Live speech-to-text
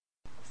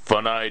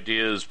Fun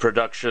Ideas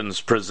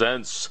Productions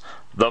presents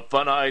the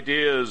Fun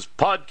Ideas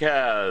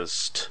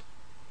Podcast.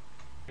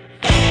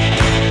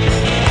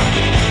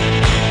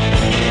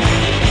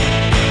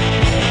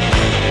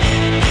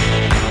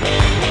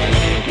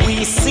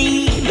 We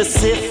see the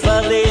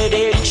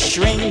syphilitic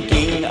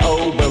shrinking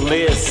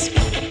obelisk,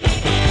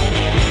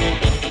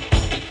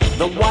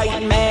 the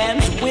white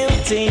man's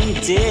wilting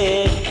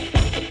dick.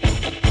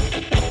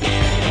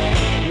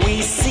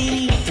 We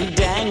see through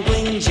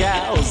dangling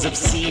jowls of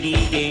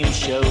seedy game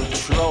show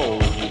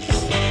trolls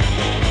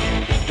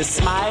the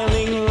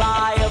smiling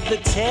lie of the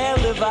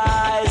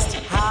televised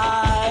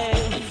hive.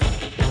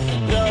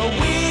 The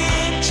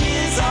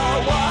witches are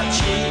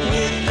watching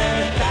with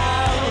their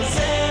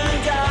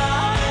thousand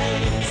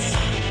eyes.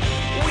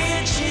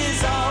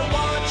 Witches are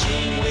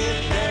watching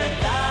with their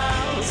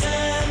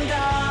thousand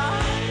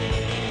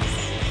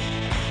eyes.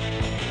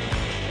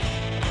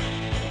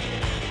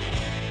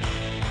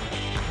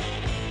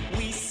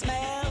 We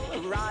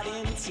smell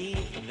rotten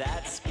teeth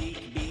that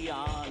speak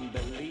beyond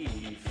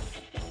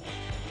belief.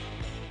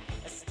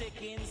 A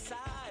stick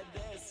inside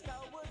their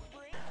skull would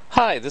break.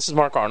 Hi, this is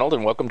Mark Arnold,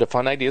 and welcome to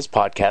Fun Ideas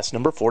Podcast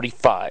number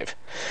 45.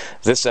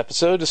 This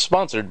episode is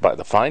sponsored by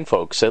the fine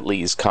folks at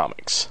Lee's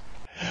Comics.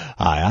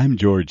 Hi, I'm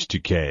George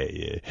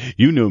Takei.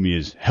 You know me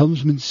as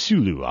Helmsman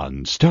Sulu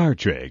on Star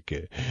Trek.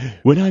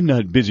 When I'm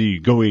not busy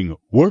going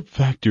Warp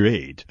Factor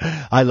 8,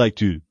 I like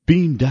to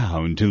beam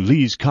down to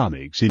Lee's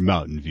Comics in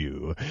Mountain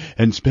View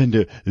and spend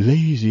a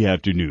lazy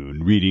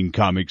afternoon reading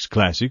comics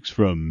classics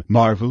from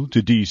Marvel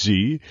to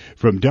DC,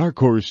 from Dark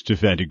Horse to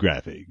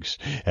Fantagraphics,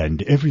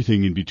 and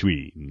everything in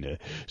between.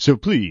 So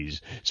please,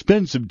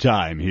 spend some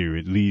time here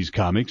at Lee's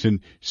Comics and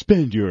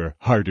spend your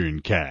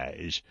hard-earned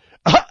cash.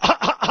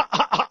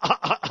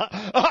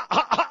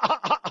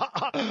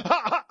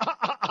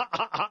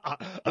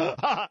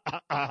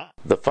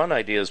 The Fun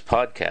Ideas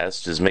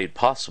Podcast is made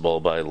possible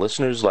by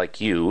listeners like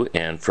you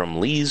and from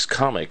Lee's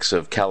Comics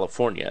of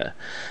California,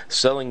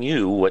 selling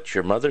you what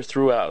your mother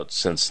threw out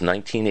since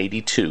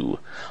 1982,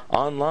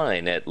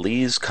 online at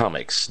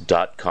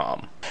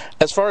leescomics.com.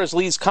 As far as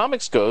Lee's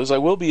Comics goes, I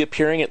will be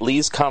appearing at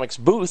Lee's Comics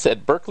booth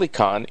at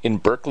BerkeleyCon in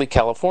Berkeley,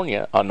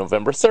 California on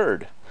November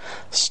 3rd.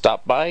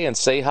 Stop by and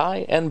say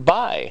hi and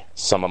buy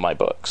some of my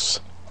books.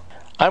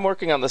 I'm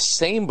working on the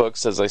same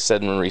books as I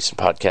said in recent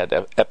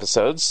podcast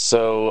episodes,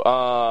 so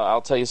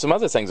I'll tell you some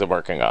other things I'm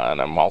working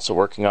on. I'm also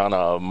working on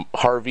a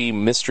Harvey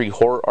mystery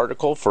horror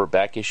article for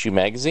Back Issue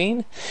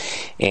magazine,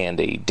 and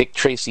a Dick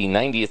Tracy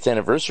 90th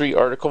anniversary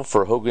article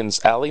for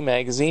Hogan's Alley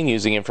magazine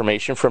using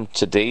information from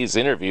today's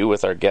interview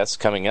with our guest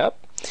coming up.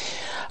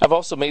 I've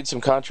also made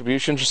some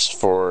contributions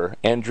for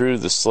Andrew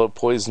the Slow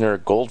Poisoner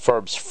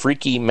Goldfarb's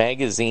Freaky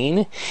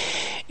magazine,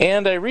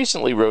 and I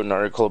recently wrote an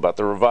article about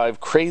the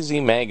revived Crazy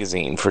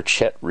magazine for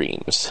Chet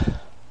Reams.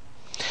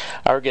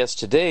 Our guest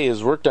today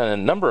has worked on a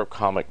number of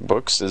comic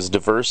books as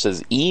diverse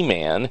as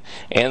E-Man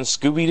and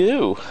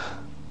Scooby-Doo.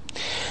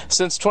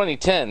 Since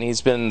 2010,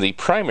 he's been the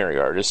primary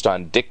artist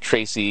on Dick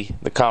Tracy,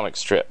 the comic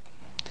strip.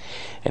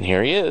 And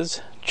here he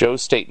is, Joe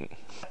Staton.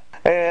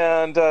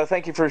 And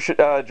thank you for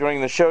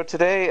joining the show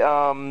today.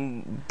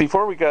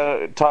 Before we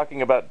go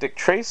talking about Dick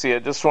Tracy, I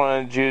just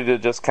wanted you to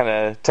just kind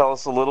of tell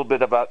us a little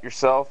bit about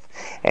yourself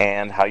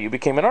and how you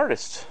became an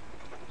artist.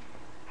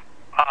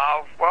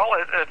 Well,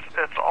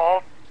 it's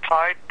all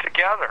tied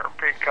together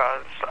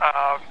because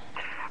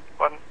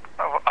when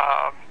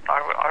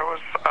I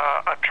was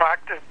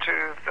attracted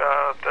to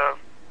the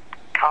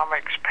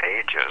comics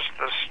pages,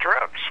 the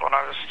strips, when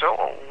I was still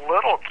a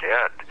little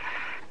kid,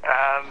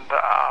 and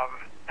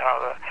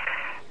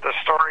the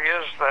story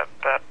is that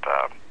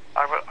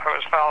I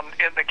was found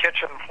in the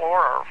kitchen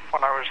floor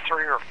when I was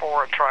 3 or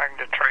 4 trying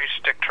to trace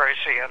Dick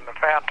Tracy and the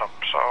Phantom.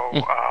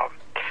 So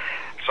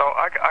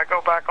I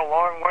go back a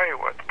long way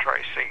with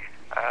Tracy,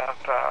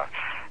 and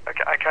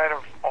I kind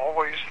of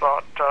always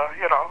thought,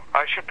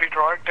 I should be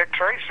drawing Dick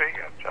Tracy.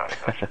 And,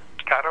 that's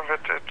kind of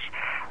it's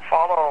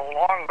follow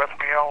along with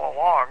me all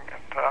along,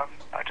 and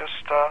I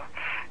just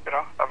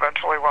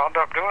eventually wound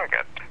up doing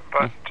it.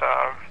 But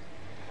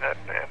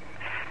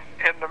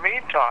in the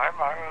meantime,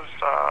 I was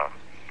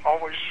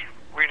always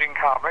reading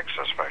comics,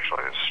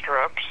 especially the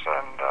strips,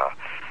 and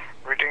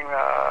reading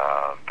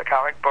the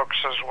comic books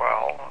as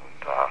well,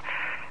 and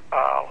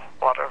a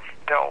lot of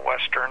Dell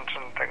Westerns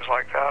and things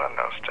like that in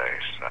those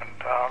days.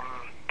 And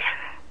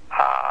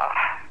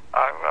I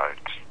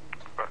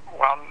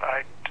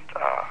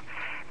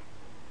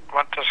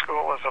went to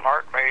school as an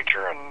art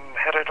major and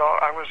headed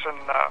off. I was in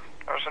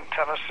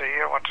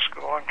Tennessee. I went to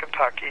school in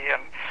Kentucky,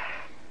 and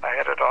I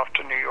headed off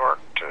to New York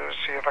to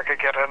see if I could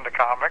get into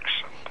comics.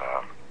 And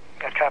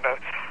it kind of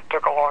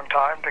took a long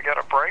time to get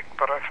a break,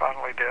 but I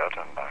finally did.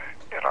 And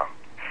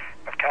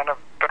I've kind of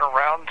been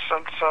around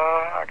since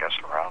I guess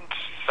around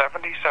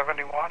 70,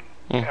 71.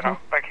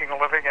 Making a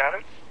living at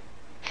it.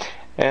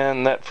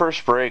 And that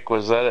first break,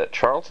 was that at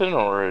Charlton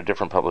or a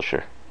different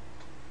publisher?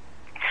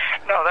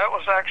 No, that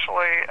was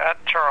actually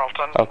at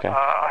Charlton. Okay.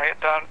 I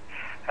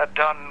had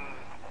done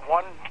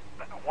one,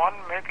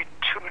 maybe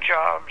 2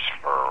 jobs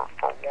for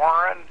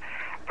Warren,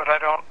 but I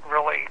don't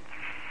really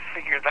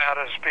figure that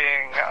as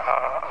being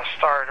a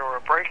start or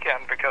a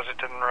break-in because it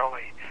didn't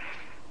really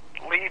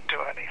lead to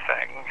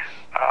anything.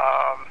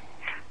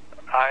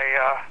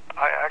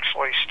 I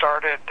actually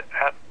started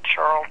at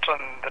Charlton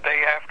the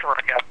day after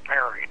I got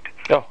married.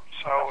 Oh.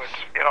 So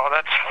it's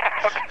that's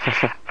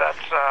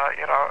that's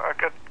a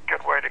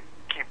good way to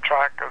keep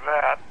track of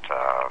that.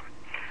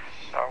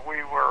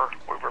 We were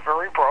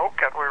very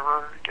broke, and we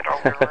were in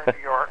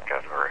New York,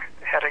 and we were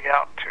heading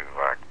out to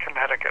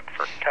Connecticut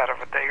for kind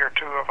of a day or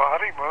two of a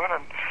honeymoon,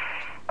 and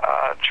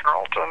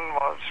Charlton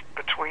was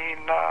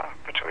between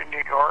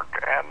New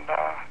York and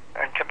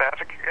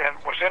Connecticut, and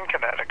was in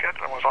Connecticut,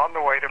 and was on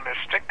the way to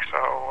Mystic. So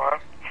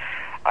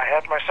I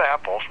had my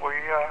samples. We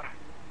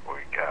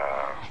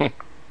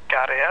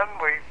got in.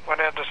 We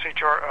went in to see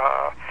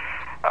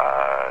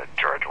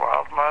George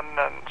Wildman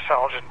and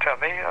Salgen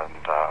Timmy,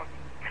 and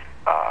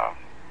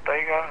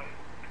they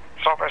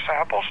saw my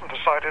samples and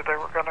decided they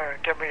were going to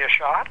give me a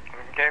shot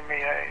and gave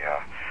me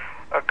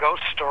a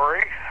ghost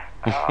story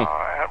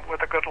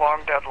with a good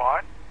long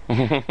deadline,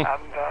 and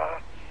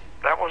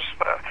that was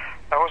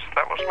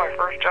my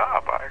first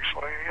job.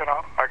 Actually,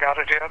 I got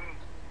it in,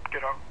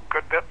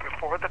 good bit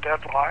before the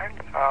deadline.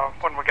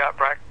 When we got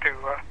back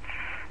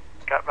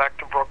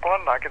to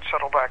Brooklyn, I could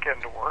settle back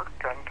into work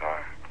and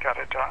got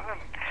it done.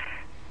 And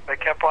they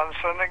kept on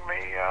sending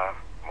me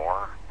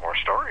more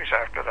stories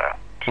after that.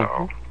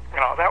 So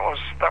that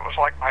was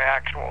like my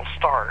actual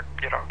start.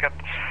 Get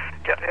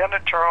in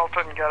at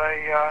Charlton, get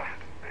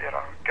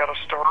a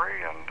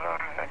story,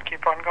 and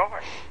keep on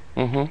going.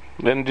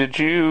 Mm-hmm. And did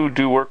you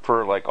do work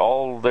for like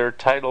all their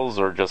titles,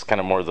 or just kind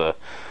of more the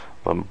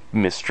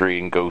mystery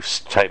and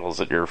ghost titles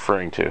that you're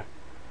referring to?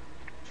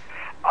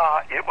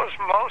 It was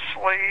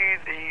mostly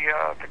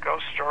the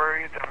ghost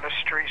story, the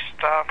mystery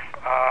stuff.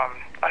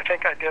 I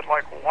think I did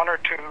like one or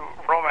two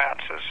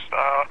romances.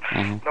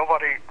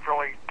 Nobody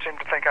really seemed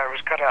to think I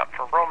was cut out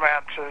for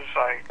romances.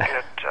 I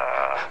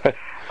did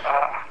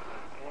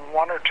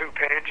one or two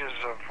pages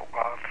of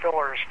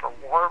fillers for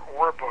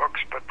war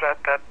books, but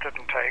that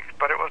didn't take.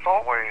 But it was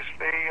always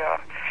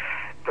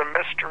the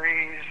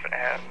mysteries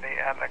and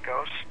the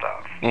ghost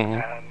stuff,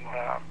 and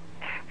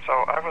so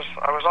I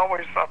was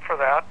always up for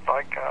that,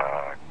 like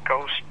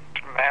Ghost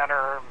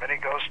Manor, Mini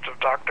Ghost of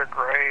Dr.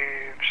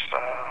 Graves.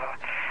 I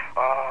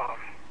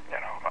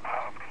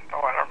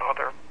don't know.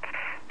 There are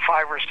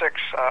 5 or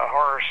 6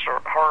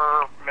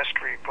 horror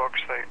mystery books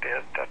they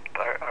did that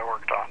I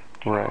worked on.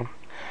 Right.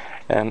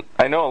 And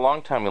I know a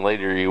long time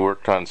later you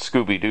worked on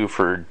Scooby-Doo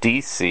for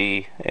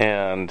DC,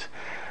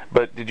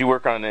 but did you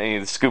work on any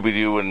of the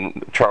Scooby-Doo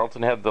when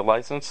Charlton had the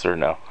license, or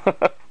no?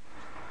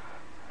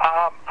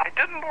 I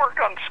didn't work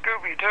on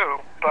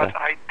Scooby-Doo, but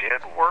I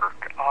did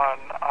work on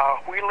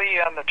Wheelie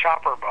and the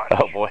Chopper Bunch.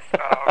 Oh boy!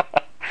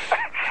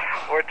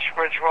 which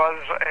was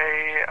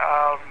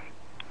a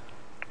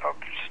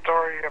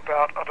story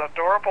about an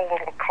adorable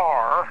little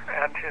car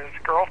and his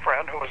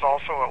girlfriend, who was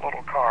also a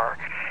little car,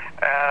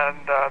 and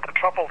the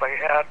trouble they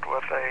had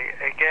with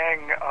a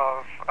gang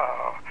of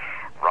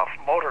rough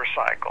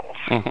motorcycles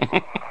who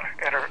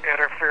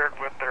interfered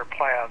with their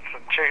plans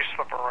and chased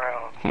them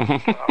around.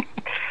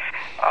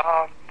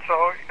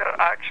 So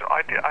actually,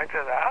 I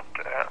did that.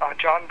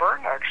 John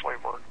Byrne actually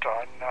worked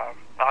on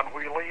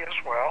Wheelie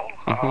as well.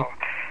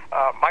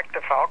 Mike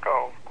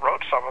DeFalco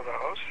wrote some of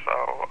those.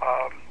 So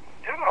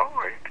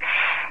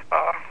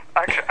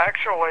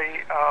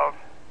actually,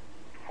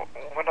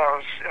 when I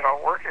was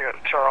working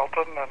at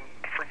Charlton, and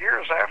for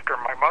years after,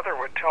 my mother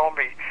would tell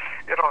me,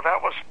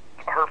 that was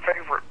her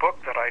favorite book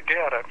that I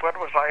did, and when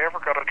was I ever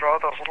going to draw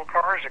those little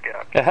cars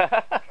again?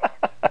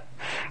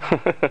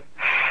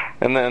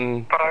 And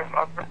then, but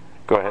I'm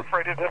go ahead.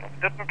 afraid it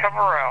didn't come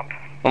around.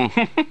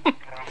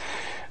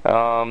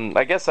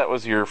 I guess that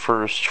was your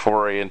first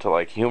foray into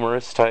like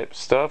humorous type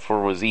stuff,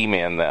 or was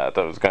E-Man that?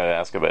 I was going to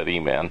ask about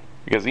E-Man,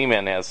 because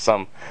E-Man has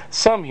some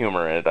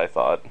humor in it, I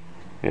thought.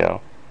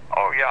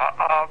 Oh yeah,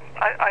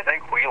 I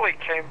think Wheelie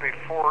came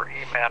before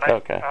E-Man.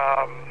 Okay.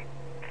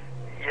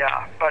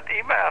 Yeah, but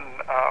E-Man,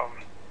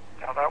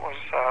 that was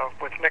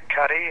with Nick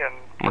Cuddy, and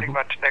pretty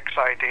much Nick's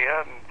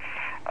idea, and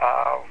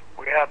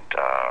we had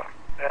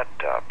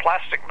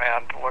Plastic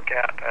Man to look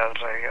at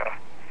as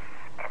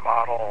a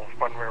model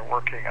when we were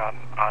working on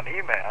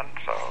E-Man.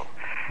 So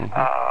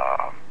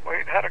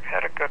we had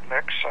a good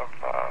mix of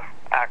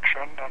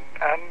action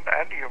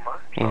and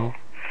humor. So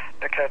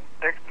Nick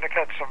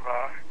had some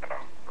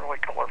really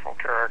colorful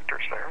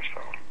characters there.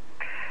 So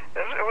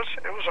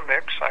it was a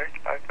mix.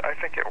 I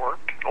think it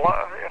worked.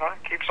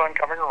 It keeps on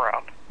coming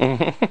around.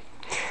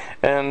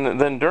 And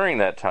then during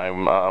that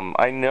time,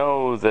 I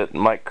know that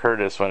Mike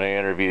Curtis, when I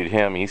interviewed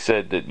him, he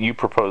said that you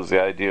proposed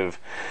the idea of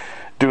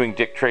doing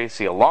Dick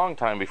Tracy a long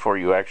time before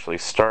you actually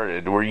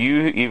started. Were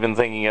you even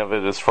thinking of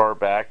it as far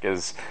back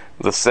as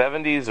the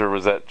 70s, or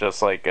was that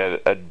just like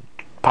a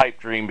pipe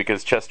dream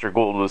because Chester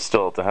Gould was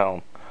still at the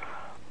helm?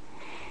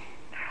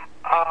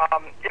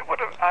 It would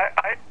have.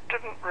 I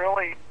didn't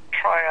really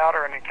try out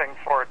or anything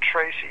for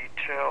Tracy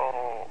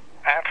till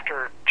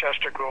after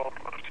Chester Gould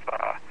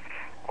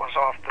was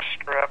off the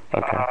strip.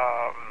 Okay.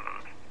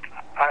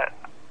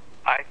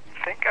 I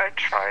think I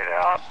tried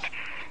out.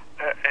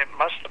 It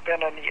must have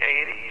been in the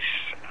 80s.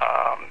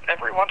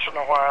 Every once in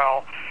a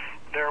while,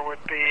 there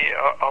would be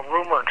a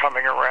rumor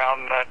coming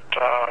around that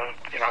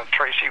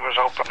Tracy was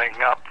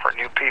opening up for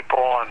new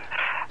people, and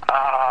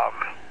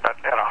that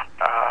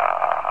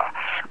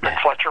Rick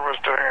Fletcher was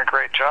doing a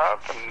great job,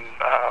 and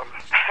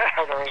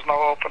there was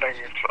no opening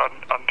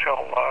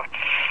until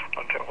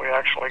we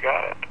actually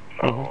got it.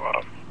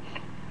 So.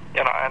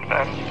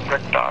 And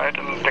Rick died,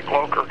 and Dick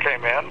Loker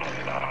came in,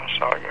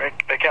 so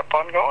they kept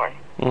on going.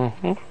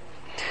 Mm-hmm.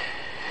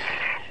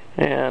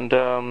 And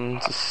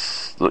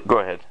go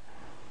ahead.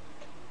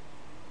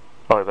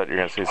 Oh, I thought you were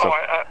going to say something.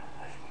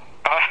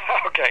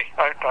 Okay.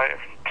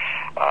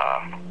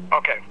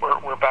 Okay,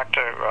 we're back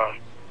to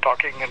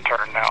talking in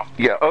turn now.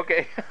 Yeah,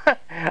 okay.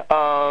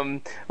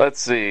 Let's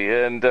see.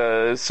 And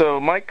so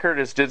Mike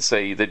Curtis did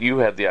say that you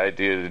had the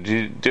idea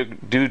to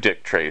do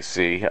Dick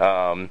Tracy.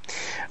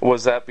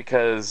 Was that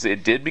because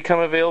it did become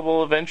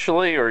available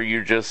eventually, or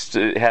you just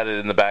had it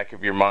in the back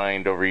of your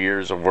mind over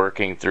years of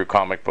working through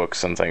comic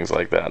books and things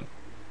like that?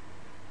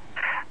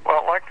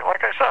 Well, like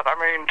I said, I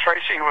mean,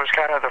 Tracy was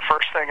kind of the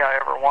first thing I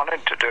ever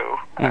wanted to do,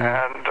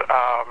 and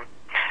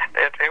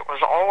it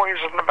was always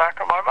in the back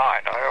of my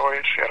mind. I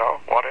always,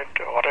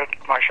 wanted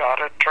my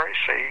shot at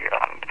Tracy,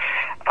 and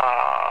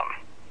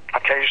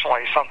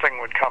occasionally something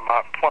would come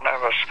up when I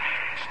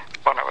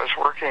was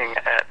working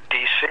at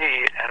DC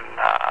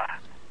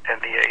in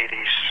the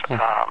 80s.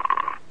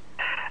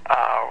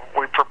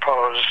 We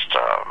proposed,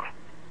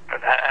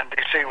 and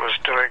DC was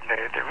doing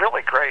the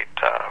really great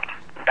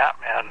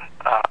Batman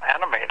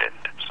animated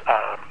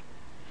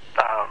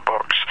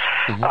books.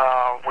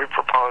 We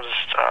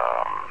proposed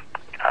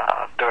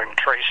doing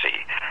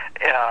Tracy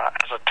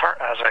as a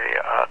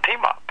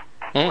team up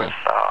with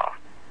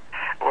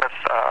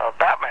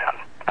Batman,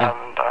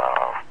 and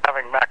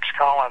having Max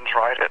Collins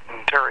write it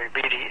and Terry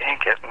Beattie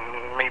ink it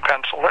and me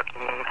pencil it,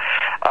 and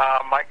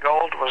Mike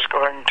Gold was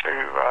going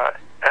to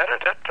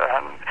edit it,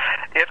 and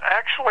it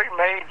actually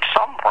made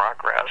some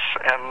progress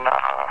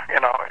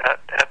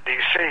at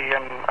DC,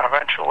 and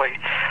eventually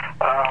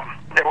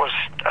it was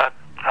a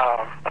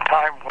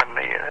time when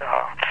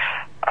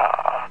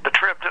the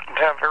Trib didn't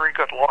have very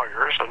good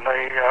lawyers, and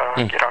they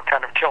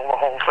kind of killed the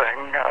whole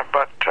thing.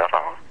 But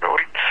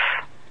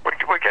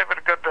we gave it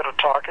a good bit of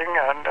talking,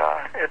 and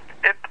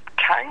it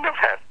kind of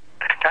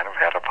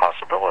had a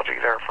possibility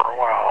there for a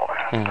while,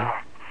 and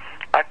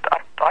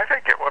I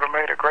think it would have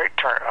made a great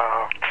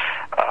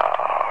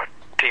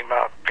team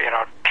up,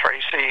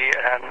 Tracy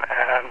and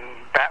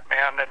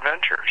Batman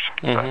adventures,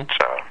 but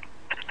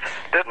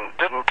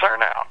didn't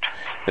turn out.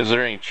 Is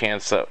there any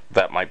chance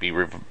that might be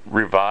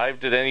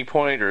revived at any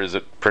point, or is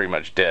it pretty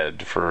much dead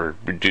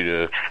due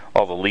to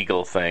all the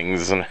legal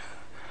things? And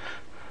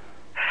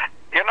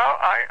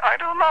I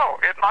don't know.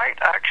 It might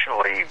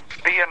actually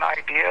be an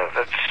idea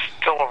that's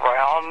still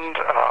around.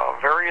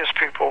 Various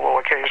people will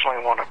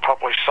occasionally want to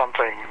publish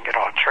something,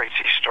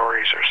 Tracy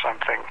stories or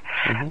something.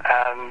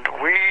 And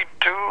we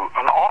do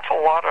an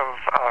awful lot of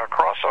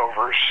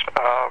crossovers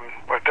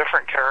with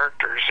different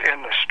characters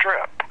in the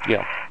strip.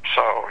 Yeah.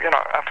 So,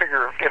 I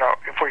figure,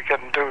 if we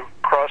can do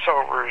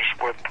crossovers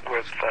with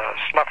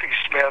Snuffy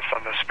Smith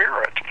and the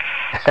Spirit,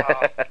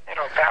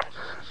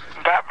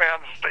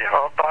 Batman's,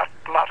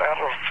 not out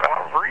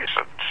of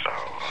reason. So,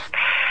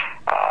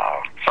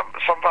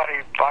 somebody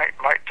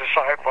might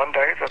decide one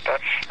day that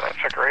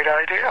that's a great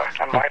idea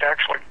and might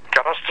actually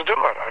get us to do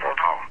it. I don't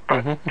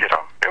know, but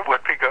it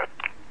would be good.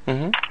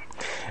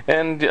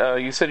 And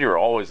you said you were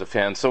always a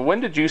fan. So when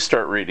did you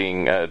start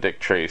reading Dick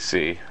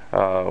Tracy?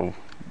 When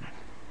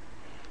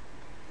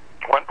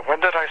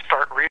did I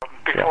start reading?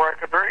 Before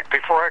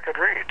I could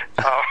read.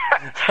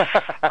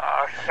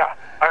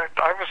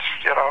 I was,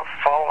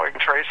 following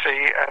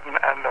Tracy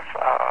and the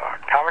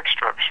comic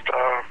strips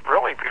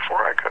really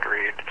before I could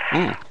read.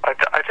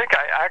 I think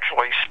I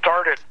actually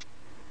started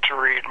to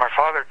read. My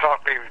father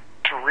taught me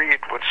to read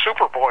with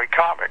Superboy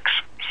comics,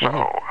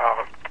 so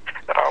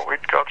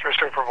we'd go through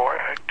Superboy.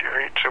 I'd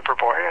read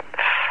Superboy, and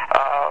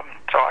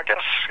so I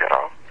guess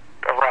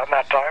around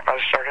that time I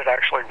started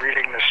actually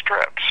reading the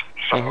strips.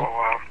 So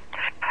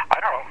I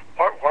don't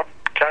know what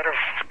kind of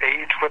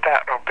age would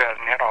that have been?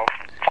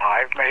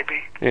 5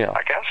 maybe. Yeah,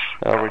 I guess.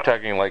 We're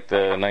talking like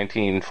the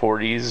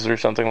 1940s or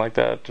something like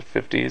that,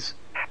 50s.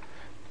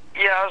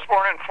 Yeah, I was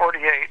born in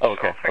 48.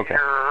 Okay. So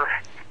figure,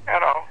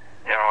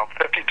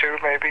 52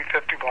 maybe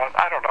 51.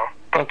 I don't know,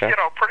 but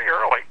pretty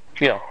early.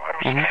 Yeah.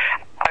 So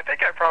I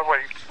think I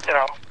probably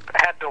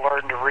had to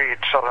learn to read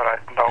so that I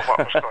know what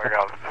was going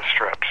on in the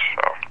strips.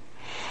 So.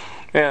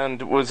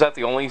 And was that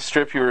the only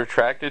strip you were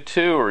attracted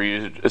to, or were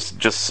you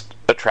just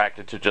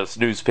attracted to just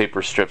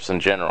newspaper strips in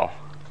general?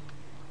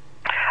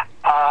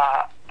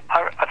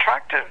 I'm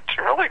attracted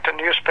really to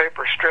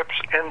newspaper strips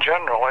in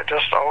general. It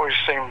just always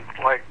seemed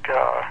like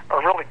a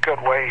really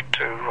good way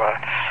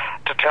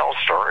to tell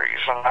stories,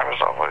 and I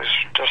was always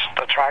just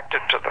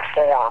attracted to the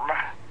form.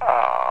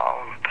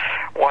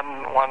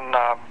 One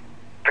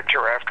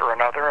picture after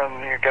another,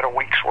 and you get a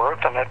week's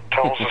worth, and it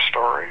tells a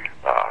story.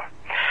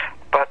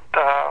 But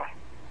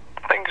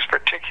things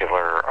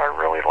particular, I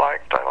really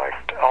liked. I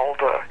liked all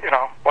the,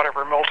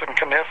 whatever Milton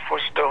Caniff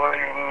was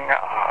doing.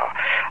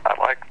 I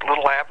liked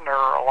Little Abner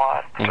a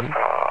lot.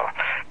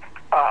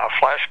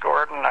 Flash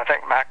Gordon, I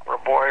think Mac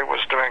Raboy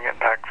was doing it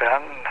back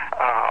then.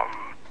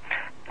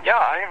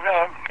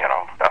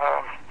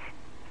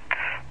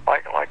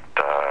 Liked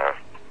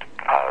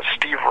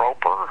Steve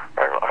Roper.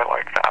 I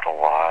liked that a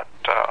lot.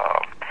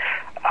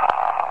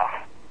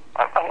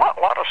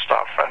 A lot of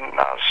stuff, and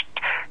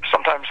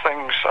sometimes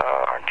things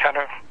kind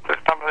of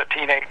some of the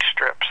teenage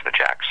strips, the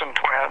Jackson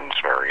Twins,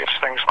 various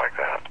things like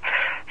that.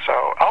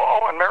 So,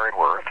 and Mary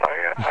Worth.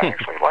 I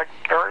actually liked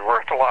Mary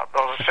Worth a lot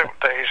those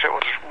days. It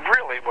was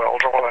really well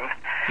drawn,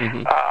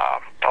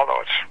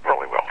 although it's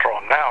really well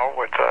drawn now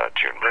with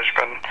June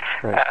Brisbane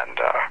and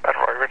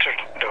Roy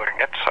Richardson doing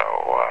it.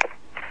 So,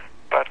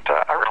 but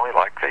I really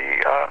like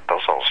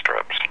those old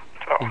strips.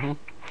 So.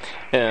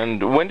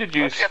 And when did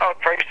you? But,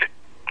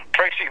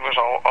 Tracy was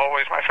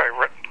always my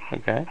favorite.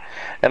 Okay.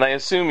 And I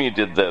assume you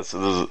did this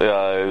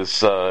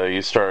as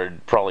you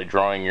started probably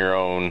drawing your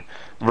own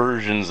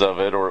versions of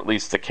it, or at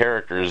least the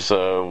characters.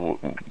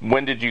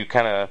 When did you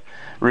kind of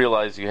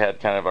realize you had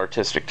kind of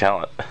artistic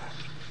talent?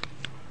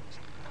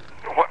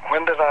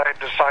 When did I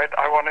decide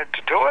I wanted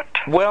to do it?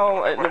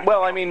 Well,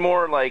 I mean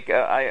more like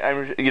I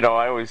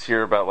always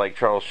hear about like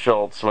Charles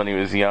Schulz when he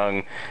was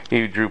young.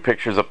 He drew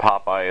pictures of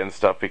Popeye and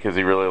stuff because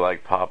he really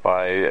liked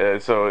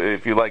Popeye. So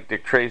if you like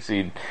Dick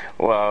Tracy,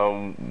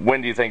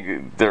 when do you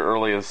think the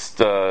earliest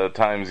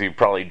times you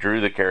probably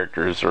drew the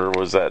characters, or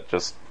was that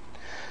just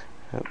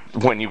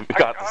when you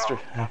got the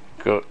story?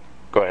 Go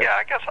ahead. Yeah,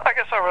 I guess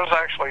I was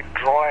actually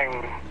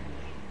drawing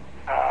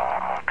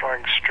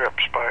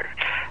strips by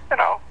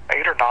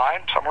 8 or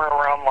 9, somewhere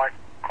around like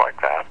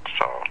that.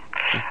 So,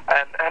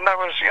 and I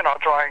was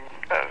drawing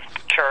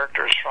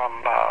characters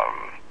from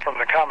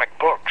the comic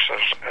books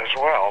as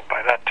well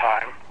by that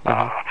time.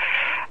 I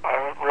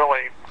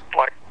really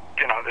liked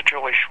the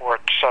Julie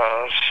Schwartz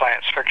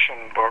science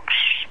fiction books,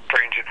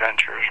 Strange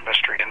Adventures,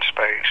 Mystery in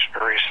Space,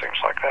 various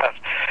things like that.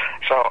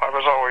 So I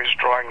was always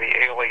drawing the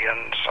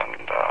aliens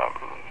and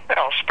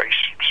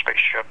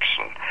spaceships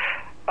and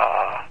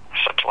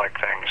such like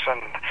things.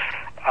 And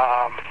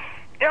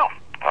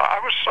I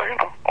was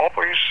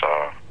always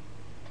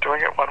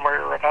doing it one way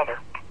or another.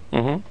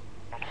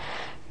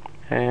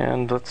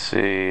 And let's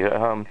see.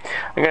 I'm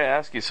going to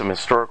ask you some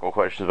historical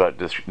questions about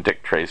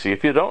Dick Tracy.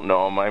 If you don't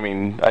know him, I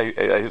mean,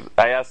 I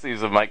asked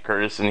these of Mike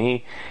Curtis,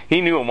 and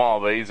he knew them all,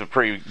 but he's a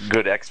pretty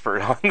good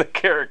expert on the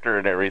character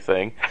and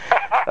everything.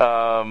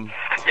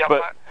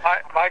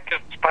 Mike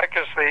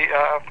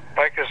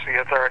is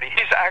the authority.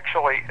 He's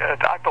actually,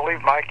 I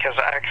believe Mike has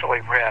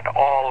actually read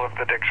all of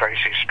the Dick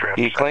Tracy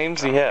strips. He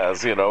claims he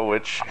has,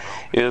 which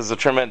is a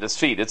tremendous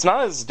feat. It's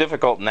not as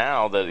difficult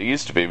now that it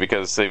used to be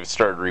because they've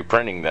started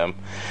reprinting them.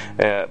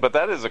 But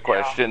that is a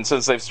question.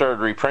 Since they've started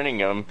reprinting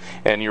them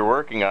and you're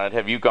working on it,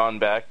 have you gone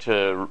back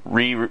to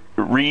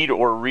read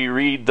or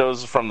reread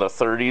those from the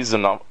 30s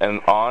and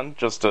on,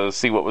 just to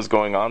see what was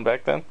going on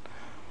back then?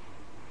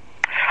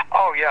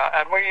 Oh yeah,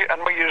 and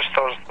we use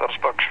those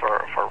books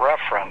for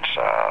reference.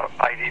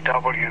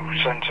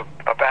 IDW sends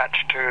a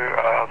batch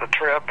to the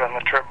Trib, and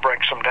the Trib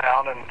breaks them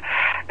down, and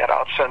it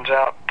sends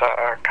out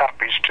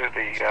copies to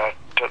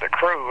the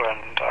crew,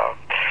 and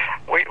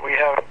we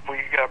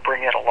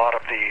bring in a lot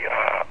of the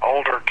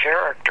older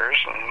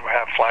characters, and we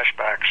have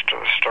flashbacks to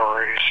the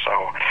stories.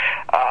 So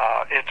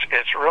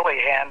it's really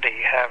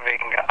handy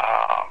having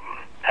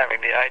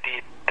the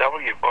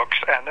IDW books,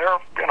 and they're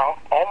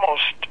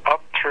almost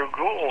up through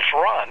Gould's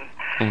run.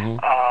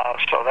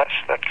 So that's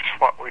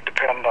what we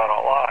depend on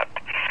a lot.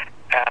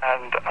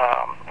 And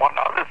one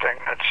other thing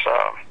that's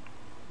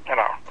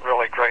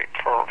really great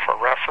for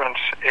reference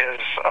is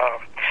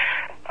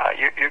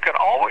you can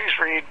always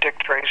read Dick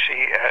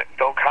Tracy at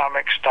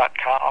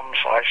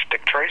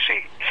gocomics.com/Dick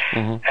Tracy,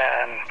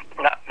 and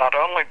not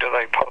only do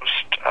they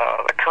post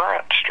the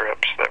current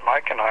strips that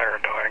Mike and I are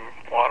doing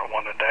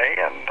one a day,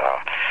 and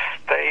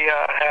they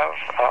have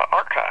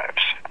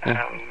archives,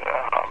 and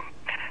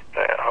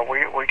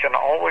we can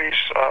always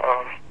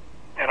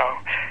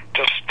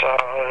just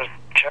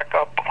check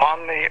up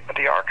on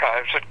the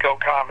archives at Go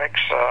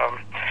Comics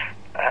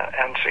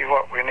and see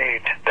what we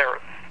need.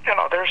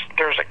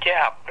 There's a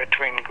gap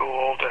between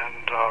Gould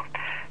and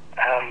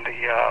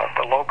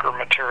the Loker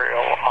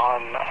material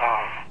on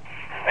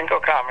Go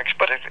Comics,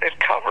 but it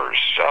covers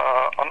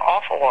an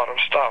awful lot of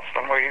stuff,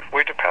 and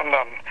we depend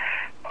on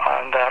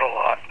that a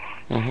lot.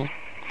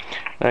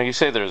 Now, you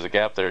say there's a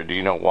gap there. Do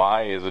you know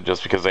why? Is it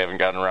just because they haven't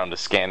gotten around to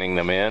scanning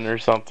them in or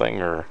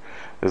something, or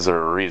is there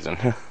a reason?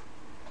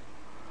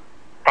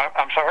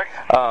 I'm sorry?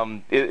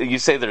 You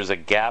say there's a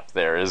gap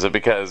there. Is it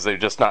because they've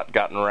just not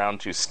gotten around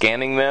to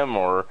scanning them,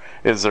 or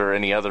is there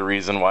any other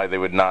reason why they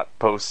would not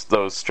post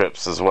those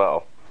strips as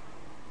well?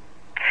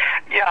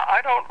 Yeah,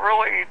 I don't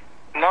really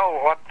know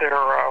what their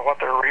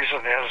reason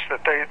is.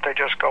 That they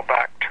just go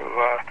back to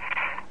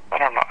I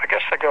don't know. I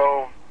guess they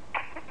go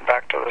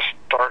back to the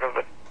start of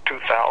the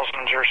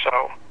 2000s or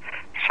so.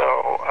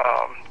 So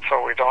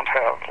we don't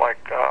have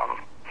like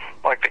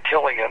the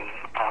Killian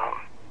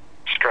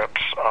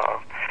strips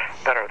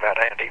that are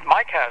that handy.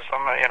 Mike has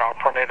them,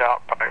 printed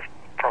out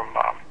from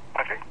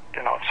I think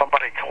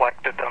somebody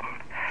collected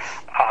them.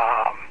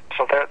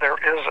 So there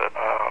is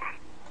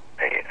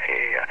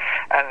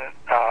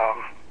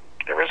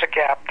there is a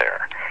gap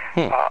there.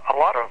 A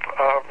lot of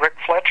Rick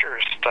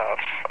Fletcher's stuff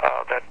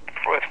that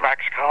with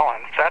Max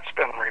Collins, that's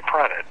been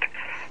reprinted.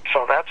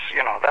 So that's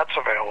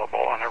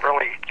available, and I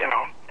really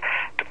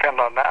depend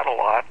on that a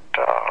lot.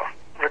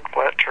 Rick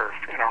Fletcher,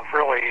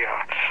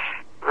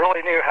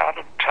 really knew how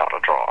to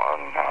draw,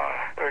 and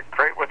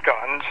great with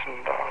guns,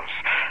 and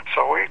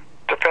so we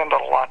depend a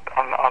lot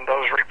on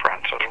those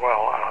reprints as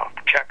well,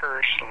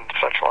 checkers and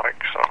such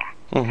like. So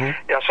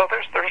so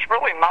there's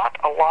really not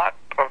a lot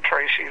of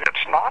Tracy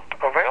that's not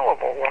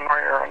available one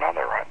way or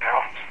another right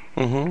now.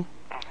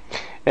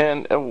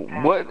 And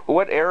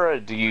what era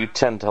do you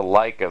tend to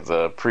like of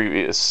the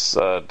previous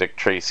Dick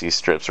Tracy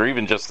strips, or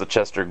even just the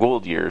Chester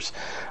Gould years?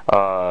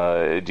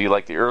 Do you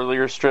like the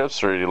earlier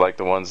strips, or do you like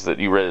the ones that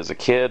you read as a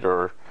kid,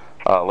 or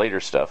later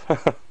stuff? I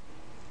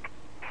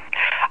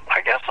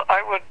guess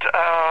I would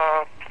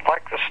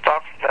like the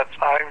stuff that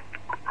I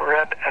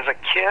read as a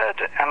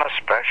kid, and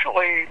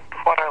especially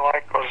what I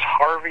liked was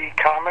Harvey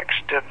Comics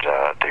did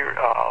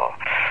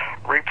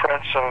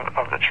reprints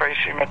of the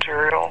Tracy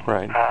material.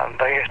 Right.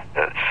 They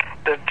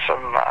did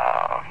some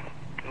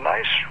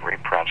nice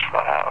reprints.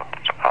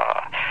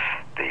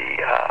 The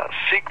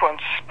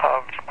sequence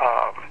of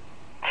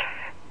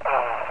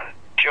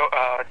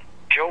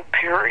Joe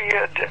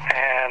Period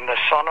and the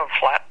Son of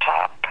Flat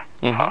Top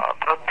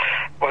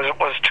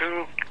was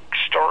two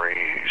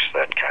stories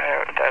that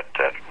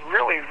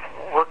really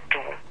worked.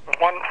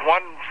 One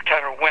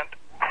kind of went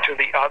to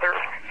the other,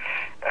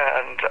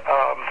 and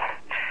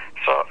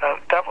so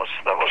that was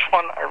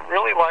one I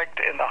really liked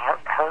in the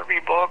Harvey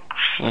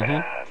books,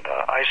 and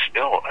I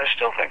still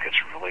think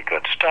it's really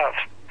good stuff.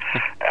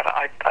 And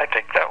I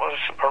think that was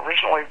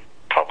originally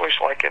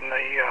published like in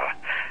the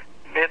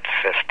mid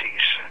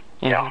 '50s.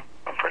 Yeah,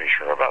 I'm pretty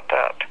sure about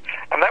that.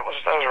 And that was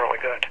really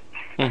good.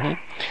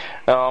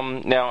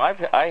 Now,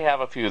 I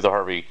have a few of the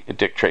Harvey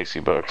Dick Tracy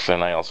books,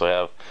 and I also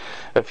have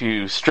a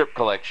few strip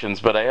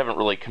collections, but I haven't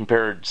really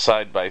compared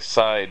side by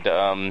side.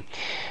 I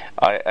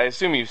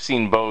assume you've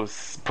seen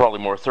both probably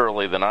more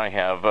thoroughly than I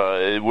have.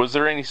 Was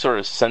there any sort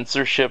of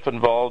censorship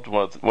involved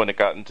when it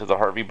got into the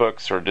Harvey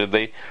books, or did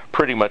they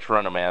pretty much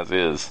run them as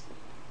is?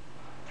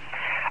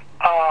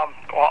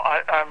 Well,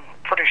 I'm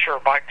pretty sure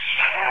Mike's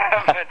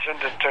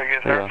mentioned it to you.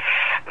 There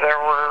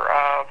were.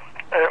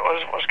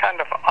 It was kind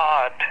of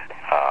odd.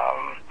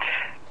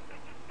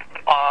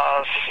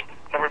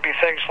 There would be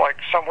things like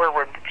somewhere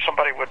where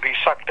somebody would be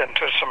sucked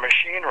into some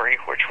machinery,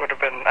 which would have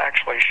been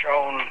actually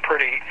shown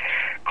pretty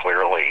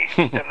clearly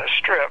in the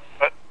strip,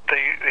 but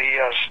the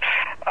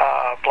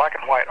black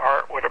and white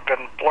art would have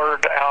been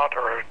blurred out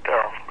or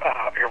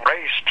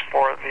erased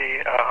for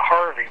the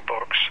Harvey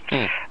books.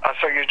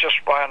 So you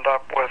just wind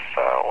up with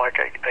like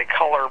a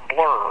color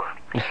blur.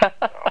 So.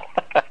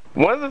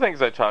 One of the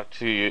things I talked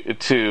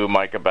to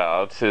Mike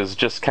about is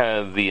just kind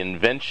of the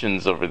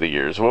inventions over the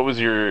years. What was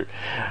your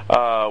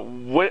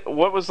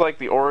what was like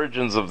the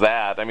origins of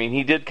that? I mean,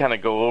 he did kind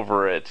of go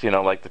over it,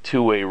 like the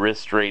two-way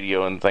wrist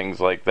radio and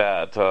things like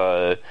that.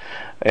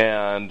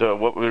 And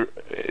do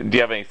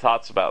you have any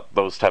thoughts about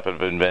those type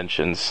of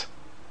inventions?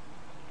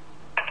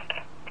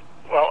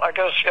 Well, I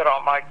guess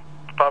Mike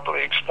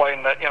probably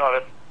explained that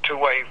the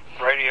two-way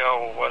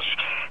radio was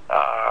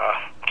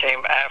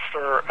came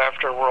after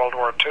World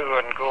War II,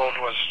 and Gould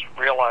was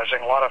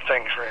realizing a lot of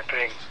things were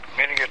being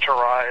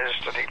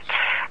miniaturized, and he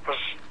was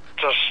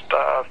just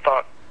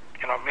thought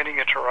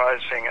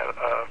miniaturizing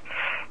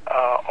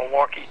a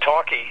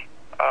walkie-talkie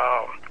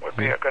would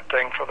be a good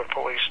thing for the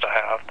police to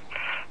have.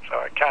 So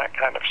it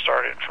kind of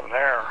started from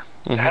there.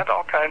 It had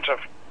all kinds of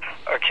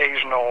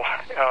occasional,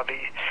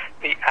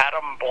 the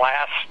atom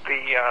blast,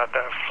 the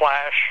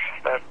flash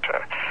that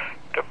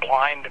to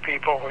blind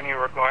people when you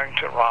were going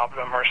to rob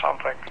them or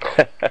something.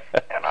 So,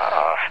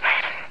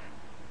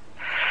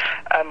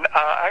 and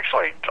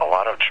actually, a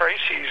lot of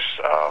Tracy's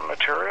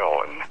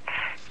material in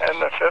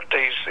the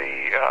 50s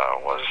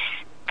was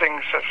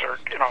things that are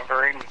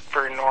very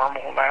very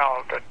normal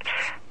now that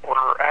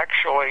were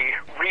actually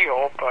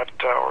real, but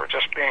were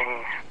just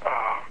being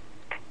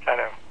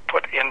kind of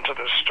put into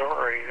the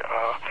story.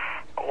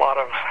 A lot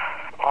of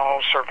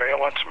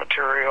surveillance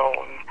material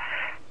and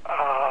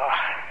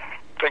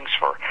things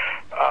for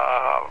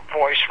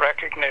voice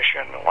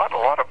recognition. A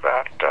lot of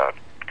that.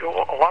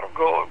 A lot of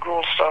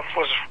Gould stuff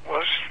was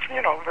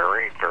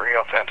very very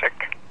authentic.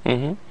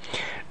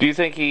 Do you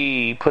think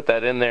he put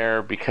that in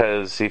there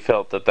because he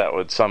felt that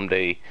would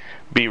someday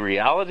be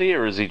reality,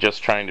 or is he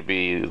just trying to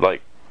be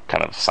like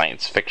kind of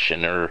science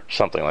fiction or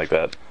something like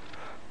that?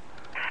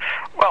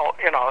 Well,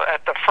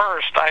 at the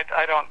first,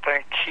 I don't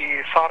think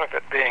he thought of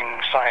it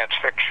being science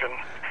fiction.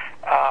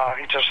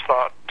 He just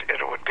thought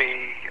it would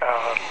be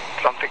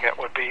something that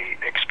would be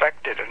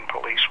expected in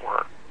police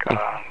work,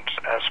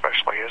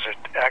 especially as it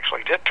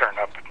actually did turn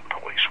up in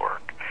police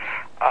work.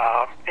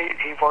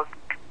 He worked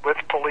with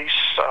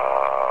police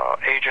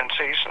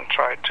agencies and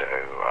tried to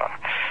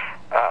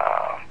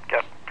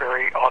get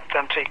very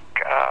authentic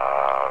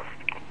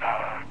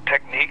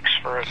techniques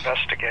for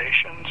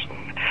investigations,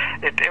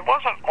 and it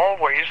wasn't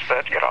always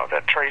that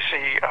that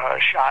Tracy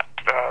shot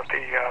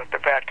the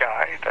bad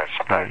guy. That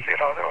sometimes there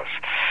was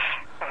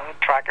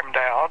track him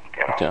down,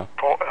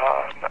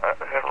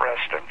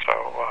 arrest him.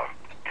 So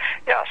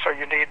so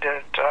you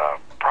needed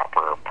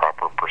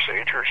proper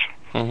procedures.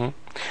 Mm-hmm.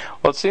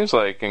 Well, it seems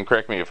like, and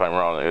correct me if I'm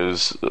wrong, it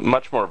was a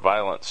much more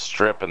violent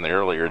strip in the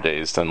earlier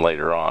days than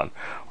later on,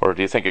 or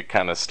do you think it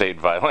kind of stayed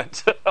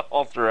violent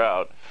all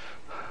throughout?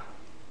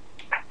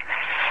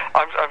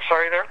 I'm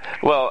sorry there?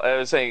 Well, I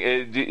was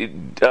saying, do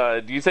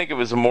you think it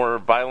was a more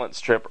violent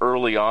strip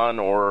early on,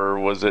 or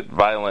was it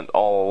violent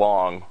all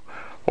along,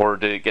 or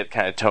did it get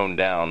kind of toned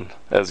down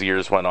as the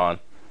years went on?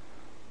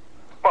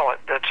 Well,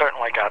 it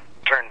certainly got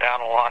turned down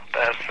a lot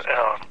as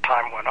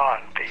time went on.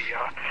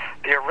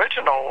 The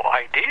original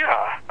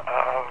idea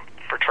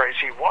for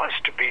Tracy was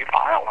to be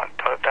violent.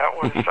 That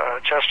was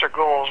Chester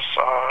Gould's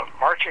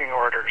marching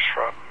orders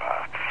from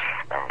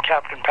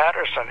Captain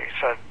Patterson. He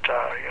said,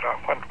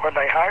 when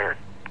they hired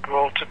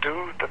Gould to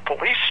do the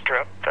police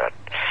strip, that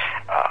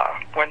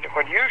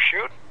when you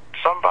shoot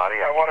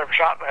somebody, I want him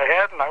shot in the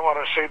head, and I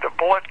want to see the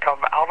bullet come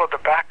out of the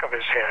back of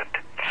his head.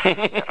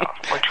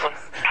 Which was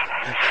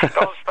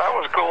that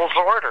was Gould's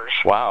orders.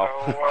 Wow.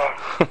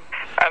 So,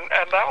 and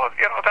that was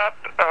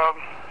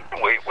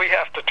we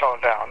have to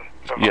tone down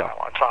the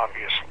violence,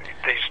 obviously,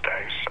 these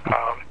days.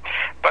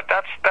 But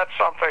that's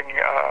something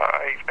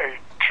a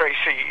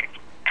Tracy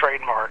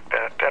trademark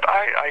that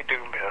I do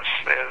miss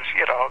is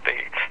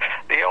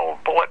the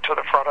old bullet to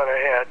the front of the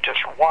head just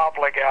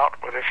wobbling out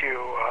with a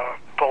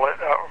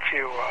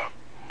few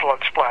blood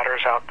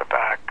splatters out the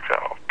back.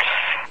 So,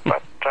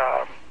 but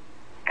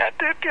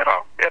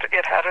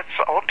it had its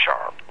own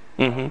charm.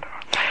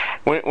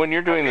 Mm-hmm. When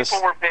you're doing this,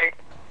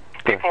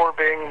 people were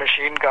being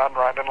machine gun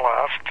right and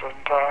left, and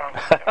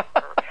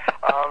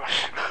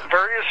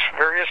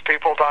various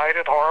people died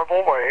in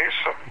horrible ways.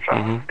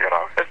 And,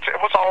 it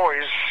was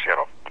always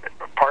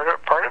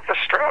part of the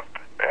strip.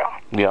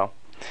 Yeah.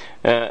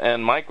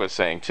 And Mike was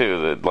saying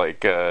too that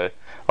a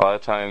lot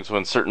of times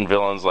when certain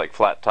villains like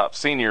Flat Top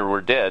Senior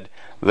were dead,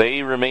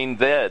 they remained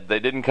dead. They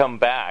didn't come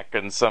back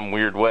in some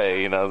weird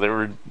way.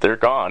 They're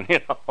gone.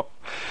 Yeah.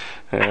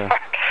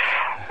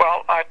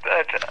 Well, I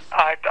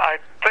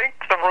think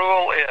the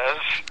rule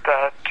is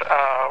that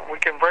we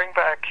can bring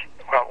back.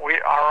 Well,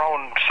 our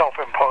own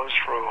self-imposed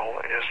rule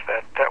is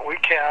that we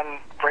can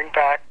bring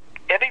back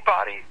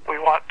anybody we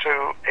want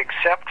to,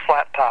 except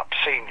Flat Top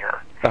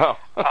Senior. Oh.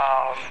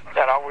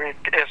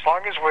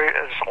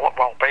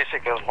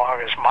 Basically as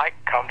long as Mike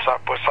comes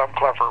up with some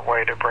clever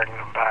way to bring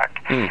them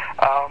back.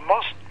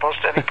 Most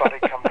anybody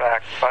come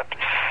back, but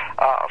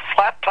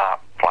Flat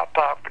Top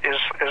is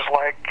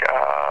like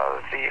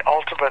the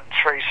ultimate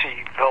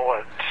Tracy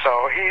villain.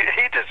 So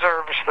he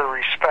deserves the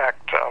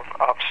respect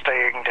of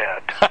staying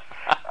dead.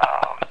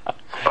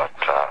 But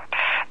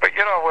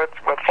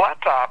with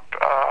Flat Top,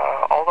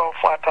 although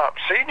Flat Top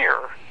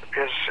Senior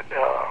is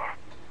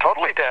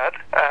totally dead,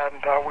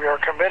 and we are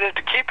committed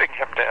to keeping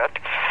him dead,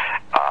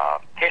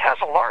 he has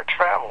a large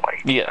family.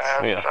 Yes,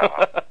 and,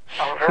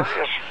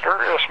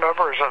 various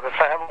members of the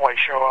family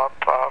show up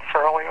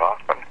fairly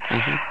often.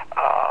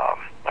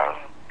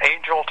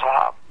 Angel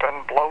Top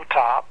and Blow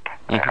Top.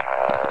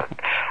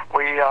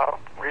 We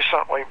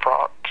recently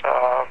brought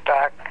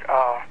back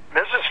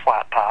Mrs.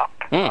 Flat Top,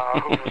 who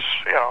was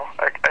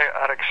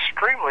an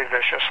extremely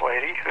vicious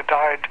lady who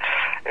died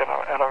in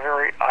a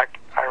very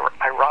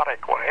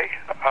ironic way.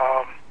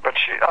 But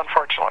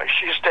unfortunately,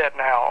 she's dead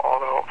now.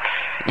 Although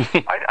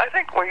I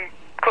think we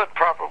could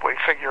probably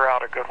figure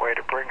out a good way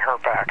to bring her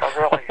back. I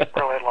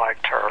really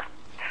liked her.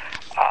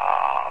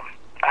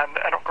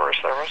 And of course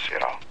there was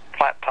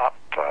Flat Top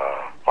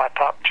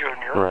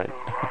Junior, right,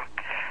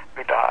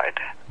 who died.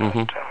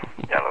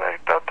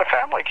 But, the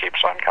family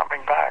keeps on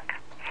coming back.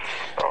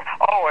 So,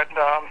 and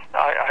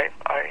I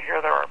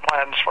hear there are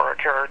plans for a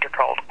character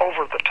called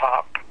Over the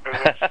Top, who is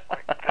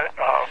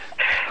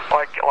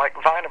like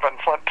Vitamin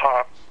Flint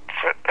Top,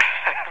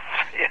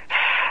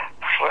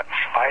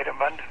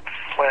 Vitamin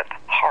Flint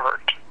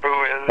Hart,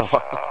 who is a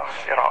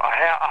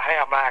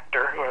ham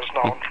actor who is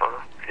known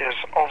for his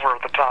over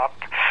the top.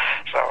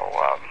 So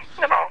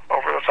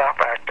over the top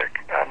acting,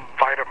 and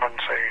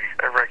Vitamin's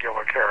a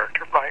regular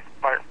character. Might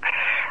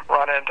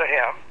run into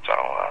him. So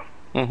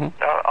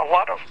a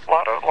lot of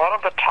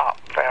the Top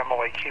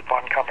family keep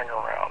on coming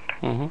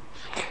around.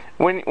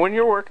 When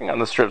you're working on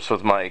the strips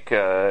with Mike,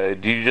 do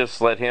you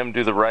just let him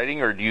do the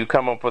writing, or do you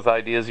come up with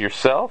ideas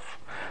yourself,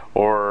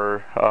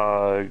 or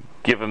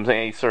give him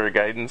any sort of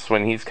guidance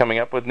when he's coming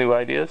up with new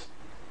ideas?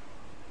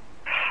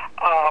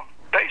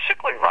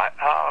 Basically,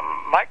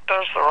 Mike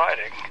does the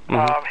writing.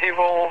 He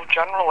will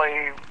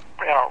generally,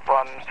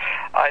 run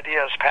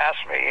ideas past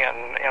me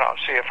and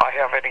see if I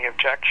have any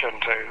objection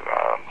to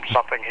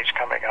something he's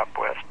coming up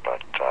with.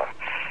 But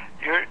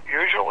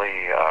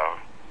usually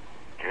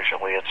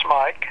it's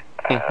Mike,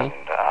 and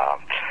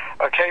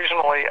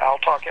occasionally I'll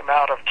talk him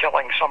out of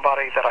killing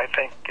somebody that I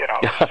think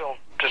still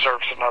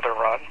deserves another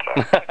run. So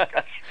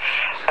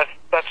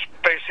that's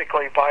basically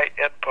mostly by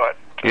input.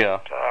 Yeah.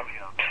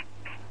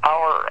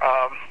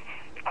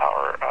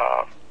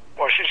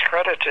 Well, she's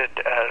credited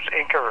as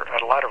inker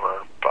and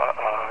letterer, but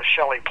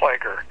Shelley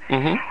Plager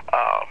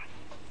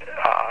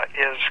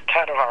is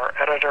kind of our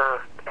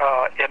editor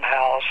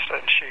in-house,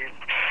 and she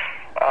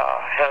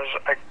has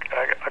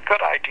a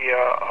good idea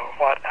of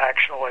what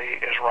actually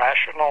is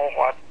rational,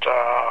 what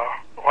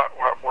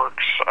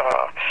works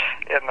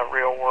in the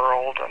real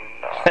world,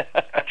 and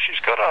she's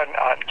good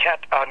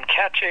on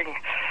catching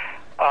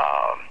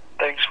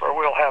things where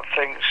we'll have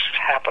things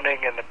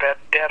happening in the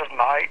dead of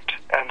night,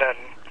 and then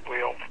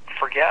we'll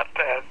forget,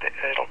 and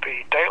it'll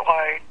be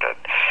daylight, and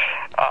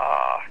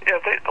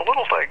the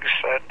little things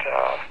that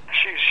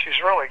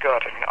she's really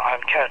good on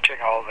catching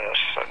all this,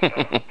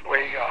 and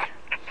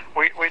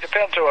we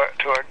depend to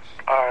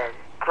a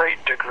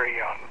great degree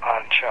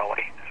on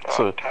Shelley.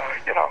 So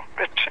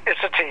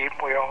it's a team.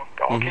 We all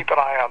keep an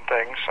eye on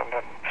things, and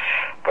then,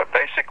 but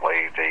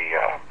basically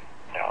the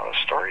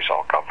stories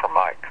all come from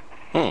Mike.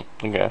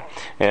 Okay.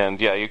 And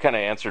yeah, you kind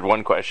of answered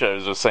one question. I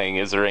was just saying,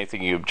 is there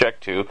anything you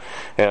object to?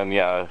 And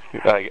yeah,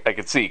 I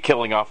could see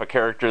killing off a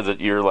character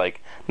that you're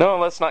like, no,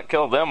 let's not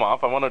kill them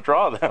off. I want to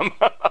draw them.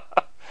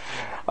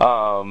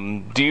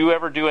 Do you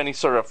ever do any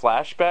sort of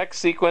flashback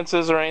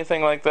sequences or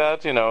anything like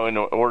that? In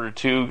order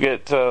to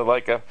get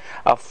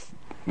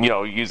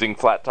using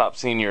Flat Top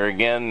Senior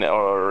again,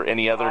 or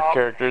any other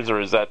characters, or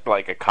is that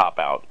like a cop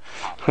out?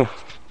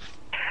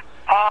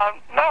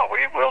 No,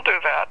 we will do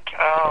that.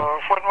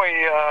 When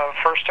we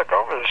first took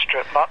over the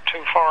strip, not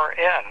too far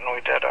in,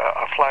 we did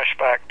a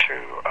flashback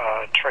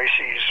to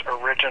Tracy's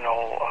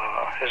original,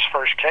 his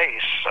first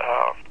case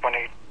when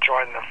he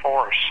joined the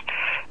force.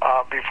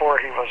 Before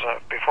he was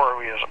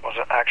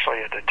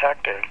actually a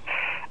detective,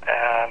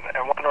 and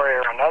in one way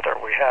or another,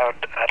 we had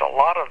a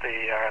lot of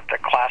the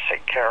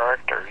classic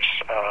characters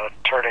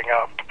turning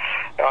up,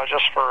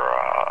 just for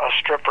a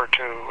strip or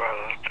two,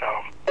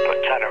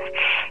 kind of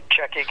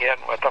checking in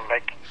with them,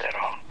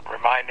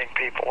 reminding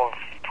people of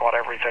what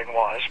everything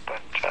was.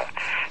 But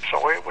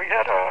so we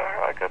had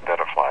a good bit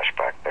of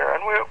flashback there,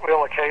 and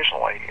we'll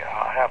occasionally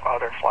have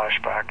other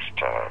flashbacks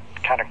to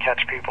kind of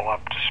catch people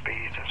up to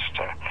speed as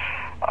to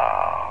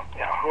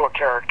who a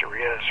character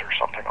is or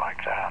something like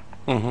that.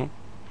 Mm-hmm.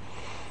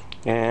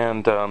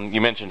 And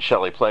you mentioned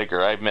Shelley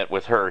Plager. I've met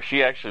with her.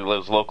 She actually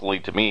lives locally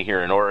to me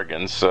here in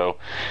Oregon.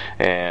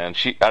 And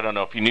I don't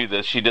know if you knew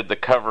this, she did the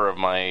cover of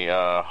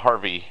my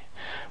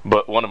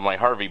one of my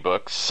Harvey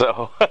books.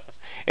 So,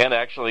 and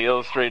actually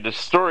illustrated a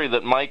story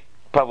that Mike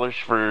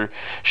published for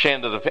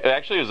Shanda.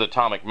 Actually, it was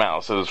Atomic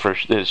Mouse. It was for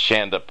his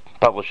Shanda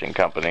publishing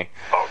company.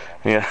 Oh,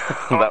 yeah.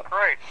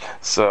 Great.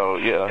 So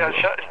yeah.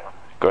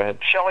 Go ahead.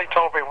 Shelley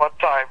told me one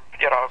time,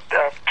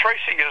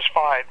 Tracy is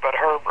fine, but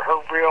her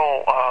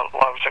real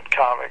loves in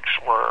comics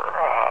were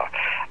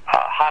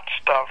Hot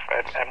Stuff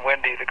and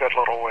Wendy the Good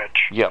Little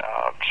Witch. Yep.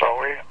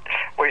 So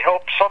we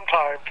hope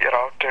sometime,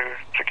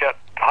 to get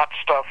Hot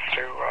Stuff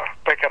to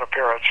make an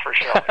appearance for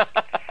Shelley.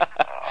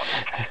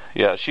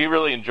 Yeah, she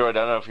really enjoyed it.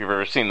 I don't know if you've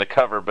ever seen the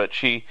cover, but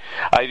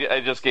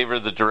I just gave her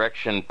the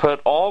direction, put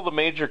all the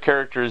major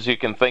characters you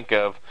can think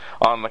of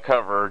on the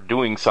cover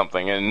doing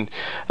something, and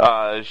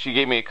she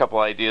gave me a couple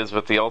ideas,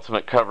 but the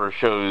ultimate cover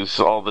shows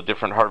all the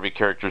different Harvey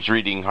characters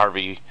reading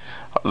the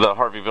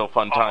Harveyville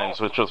Fun Times,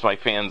 which was my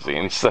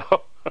fanzine, so...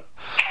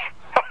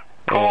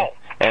 Cool.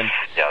 And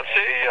yeah,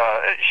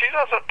 she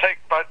doesn't take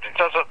much,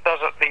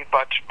 doesn't need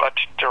much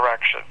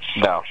directions.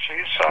 So no.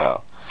 She's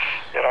no.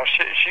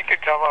 She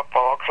could come up with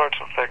all sorts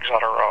of things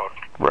on her own.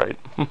 Right.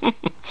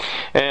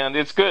 And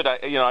it's good.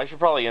 I should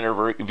probably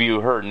interview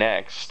her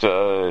next,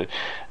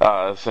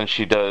 since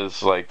she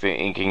does like the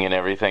inking and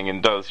everything,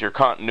 and does your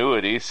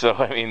continuity. So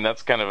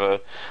that's kind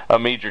of a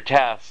major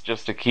task,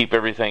 just to keep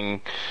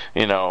everything,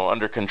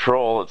 under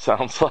control. It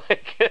sounds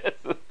like.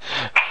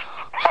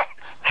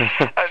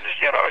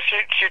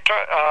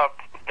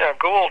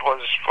 Gould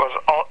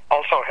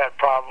also had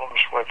problems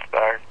with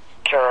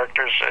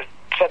characters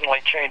suddenly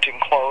changing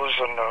clothes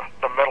in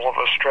the middle of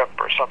a strip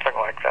or something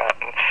like that,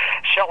 and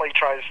Shelley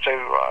tries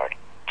to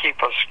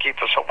keep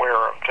us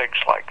aware of things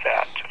like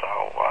that.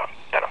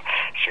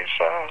 She's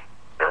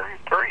very,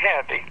 very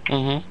handy.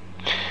 Mm-hmm.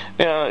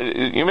 Yeah,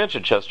 you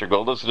mentioned Chester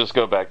Gould. Let's just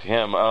go back to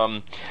him.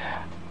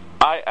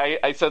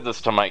 I said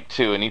this to Mike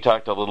too, and he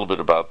talked a little bit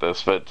about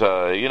this, but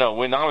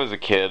when I was a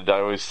kid, I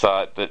always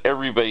thought that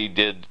everybody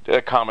did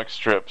a comic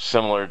strip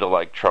similar to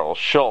like Charles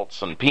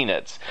Schultz and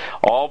Peanuts,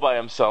 all by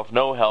himself,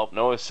 no help,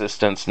 no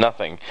assistance,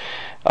 nothing.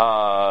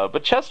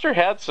 But Chester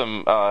had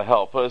some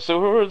help. So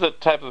who were the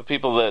type of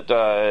people that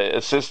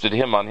assisted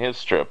him on his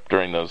strip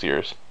during those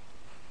years?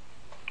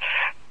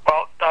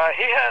 Well,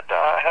 he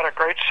had a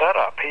great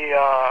setup. He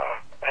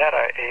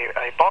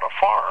bought a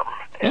farm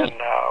in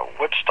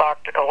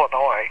Woodstock,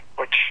 Illinois,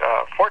 which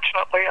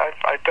fortunately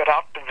I've been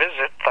out to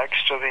visit thanks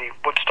to the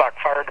Woodstock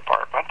Fire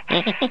Department.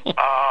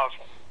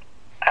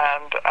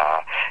 And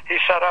he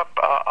set up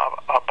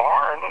a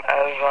barn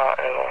as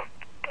a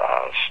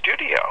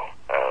studio.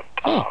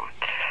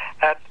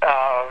 Had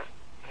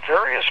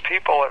various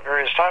people at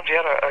various times. He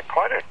had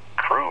quite a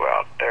crew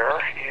out there.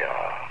 He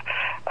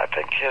had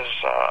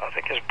I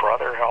think his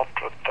brother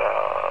helped with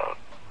the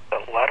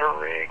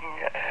lettering,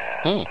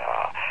 and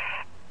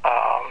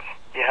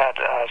he had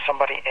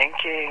somebody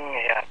inking.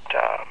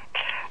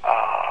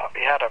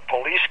 He had a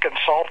police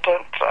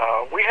consultant.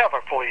 We have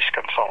a police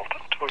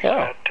consultant.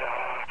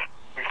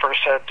 We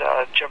first had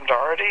Jim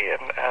Doherty,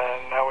 and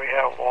now we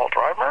have Walt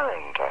Reimer,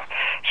 and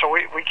so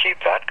we keep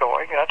that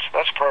going.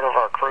 That's part of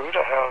our crew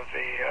to have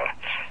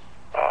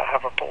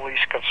have a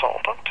police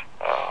consultant.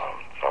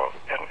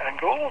 And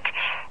Gould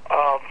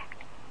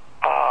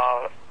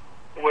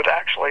would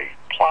actually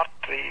plot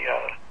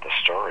the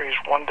stories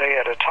one day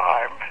at a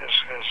time.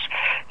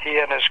 He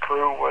and his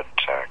crew would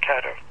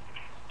kind of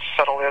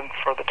settle in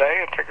for the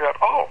day and figure out,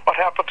 what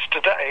happens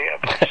today?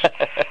 And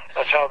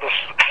that's how the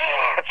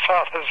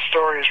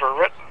stories were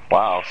written.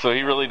 Wow, so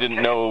he really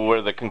didn't know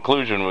where the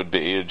conclusion would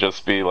be. It'd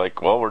just be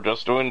like, well, we're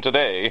just doing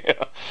today.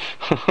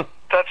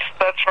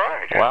 That's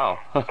right. Wow.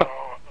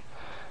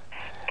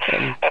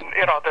 And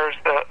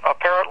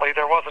apparently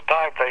there was a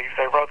time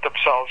they wrote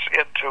themselves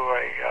into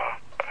a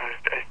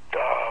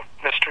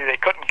mystery they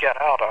couldn't get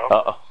out of.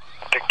 Uh-oh.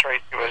 Dick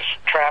Tracy was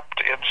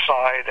trapped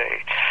inside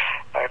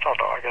I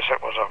guess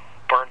it was a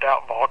burned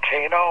out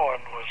volcano,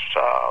 and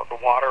the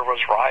water was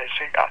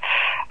rising.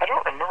 I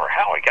don't remember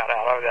how he got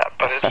out of that,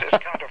 but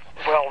it's kind of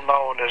well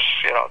known as,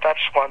 that's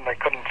one they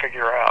couldn't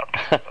figure out.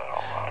 So,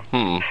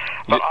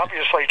 but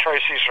obviously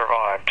Tracy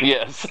survived.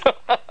 Yes.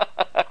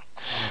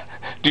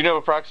 Do you know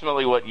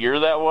approximately what year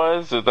that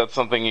was? Is that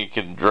something you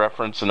could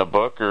reference in a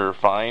book or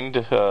find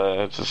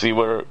to see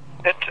where?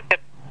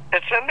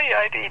 It's in the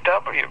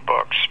IDW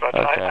books, but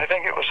okay. I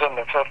think it was in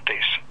the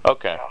 50s.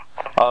 Okay.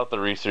 Yeah. I'll have to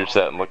research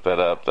that and look that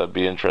up. That'd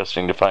be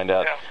interesting to find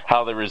out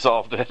how they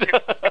resolved it. You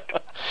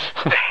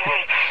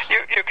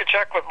could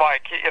check with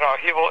Mike.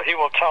 He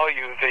will tell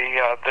you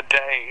the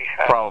day.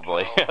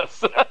 Probably,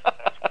 yes.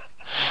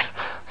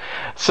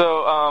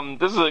 So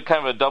this is a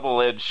kind of a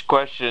double-edged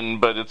question,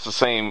 but it's the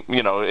same.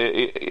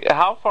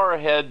 How far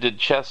ahead did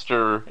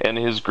Chester and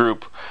his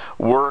group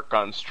work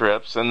on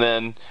strips, and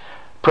then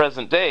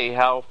present day,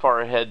 how far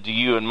ahead do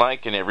you and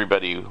Mike and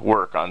everybody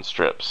work on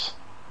strips?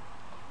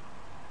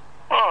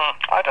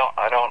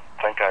 I don't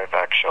think I've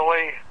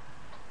actually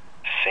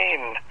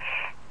seen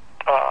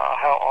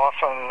how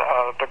often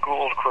the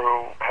Gould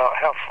crew,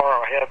 how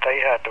far ahead they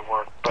had to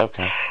work. But,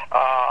 okay.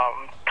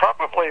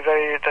 Probably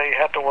they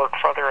had to work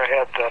further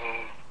ahead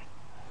than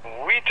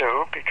we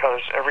do,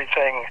 because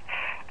everything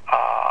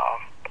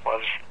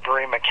was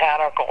very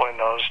mechanical in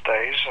those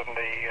days, and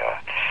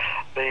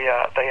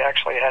they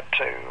actually had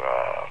to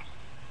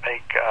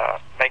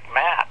make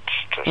mats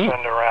to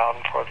send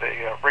around for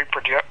the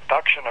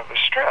reproduction of the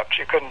strips.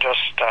 You couldn't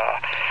just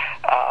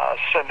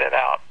send it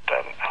out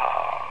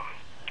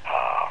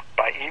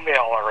by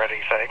email or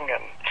anything,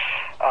 and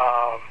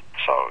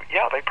so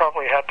they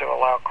probably had to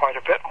allow quite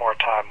a bit more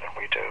time than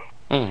we do.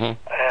 Mm-hmm.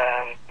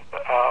 And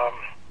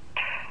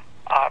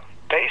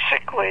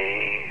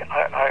basically,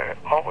 I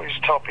always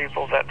tell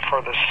people that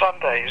for the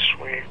Sundays,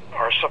 we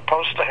are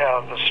supposed to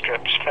have the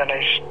strips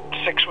finished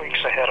 6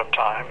 weeks ahead of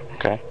time.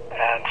 Okay.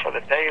 And for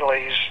the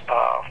dailies,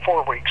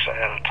 4 weeks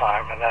ahead of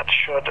time, and that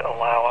should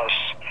allow us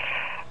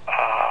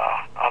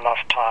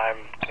enough time,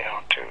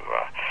 to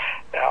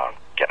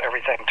get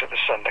everything to the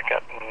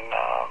syndicate and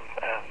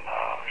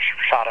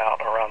shot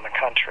out around the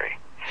country.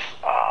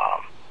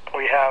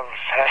 We have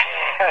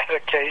had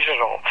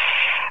occasional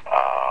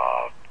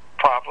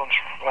problems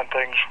when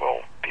things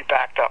will be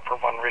backed up for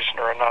one reason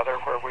or another,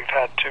 where we've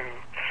had to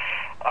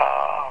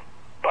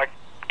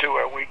do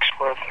a week's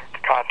worth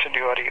of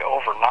continuity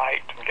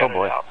overnight and get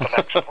it out the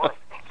next morning.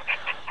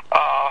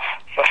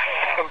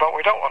 But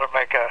we don't want to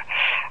make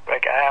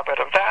a habit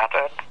of that.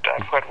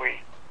 And when we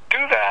do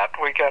that,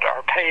 we get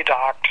our pay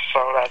docked.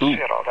 So that's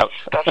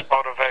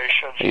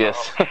motivation. Yes.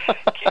 So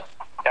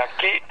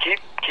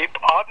keep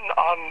on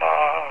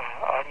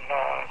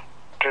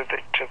to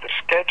the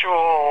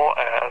schedule,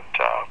 and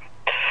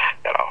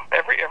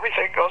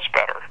everything goes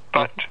better.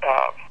 But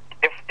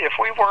if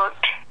we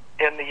weren't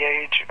in the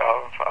age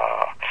of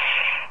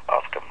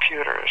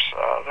computers,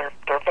 there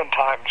have been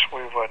times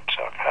we would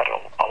have had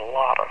a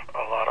lot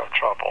of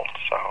trouble.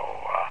 So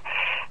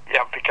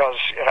because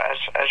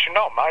as you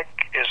know,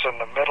 Mike is in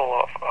the middle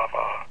of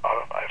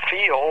a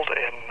field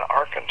in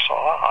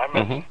Arkansas. I'm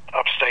in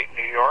upstate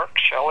New York.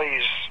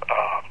 Shelley's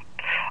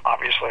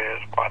obviously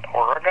is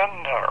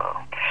Oregon,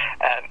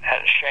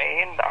 and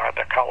Shane,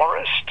 the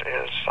colorist,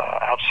 is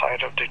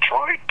outside of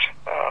Detroit.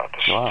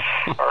 Wow.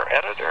 Our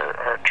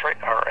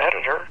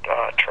editor,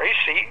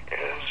 Tracy,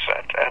 is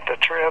at the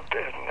Trib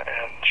in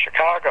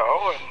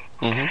Chicago,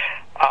 and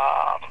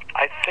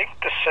I think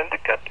the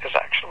syndicate is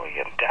actually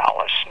in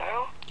Dallas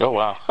now. Oh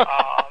wow.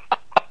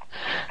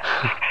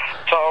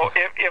 So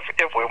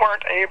if we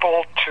weren't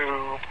able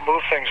to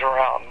move things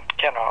around,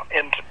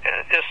 in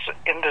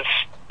this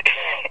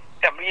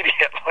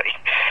immediately,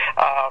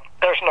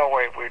 there's no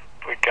way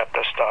we'd get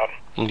this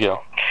done. Yeah.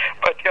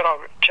 But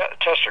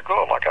Chester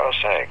Gould, like I was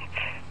saying,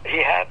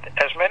 he had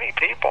as many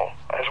people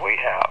as we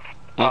have,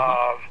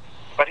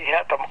 but he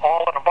had them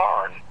all in a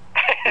barn.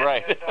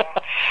 Right.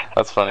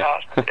 That's funny.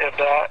 In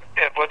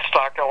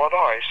Woodstock,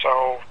 Illinois.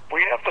 So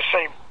we have the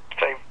same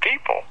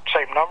people,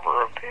 same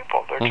number of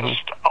people. They're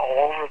just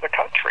all over the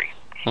country.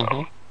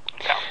 So,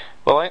 yeah.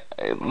 Well,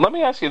 let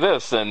me ask you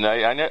this, then.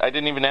 I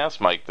didn't even ask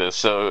Mike this,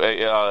 so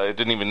it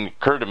didn't even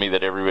occur to me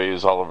that everybody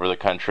is all over the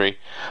country.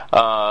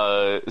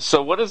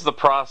 So what is the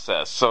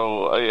process?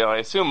 So I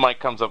assume Mike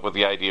comes up with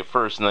the idea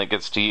first, and then it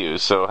gets to you.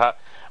 So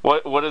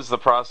what is the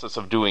process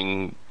of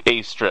doing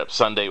a strip,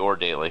 Sunday or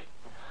daily?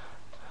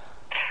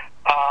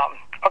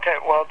 Okay,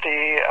 well,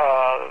 the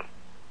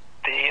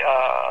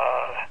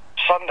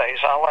Sundays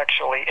I'll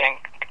actually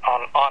ink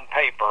on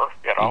paper,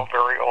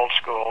 very old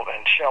school,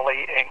 and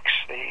Shelley inks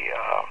the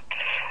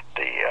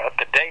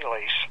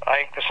dailies. I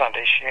ink the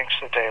Sundays, she inks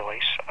the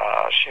dailies.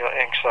 She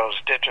inks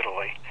those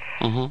digitally.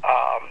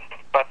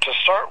 But to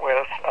start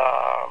with,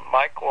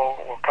 Mike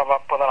will come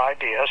up with an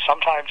idea.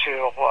 Sometimes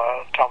he'll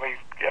tell me,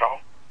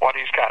 what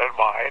he's got in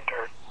mind,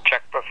 or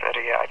check with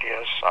any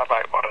ideas I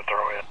might want to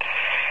throw in.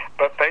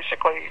 But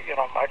basically,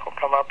 Mike will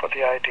come up with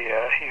the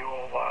idea. He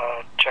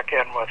will check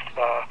in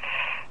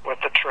with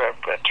the trip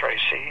at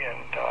Tracy,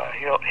 and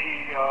he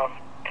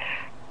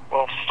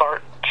will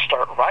start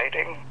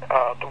writing.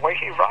 The way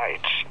he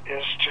writes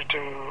is to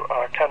do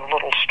kind of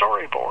little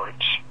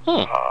storyboards,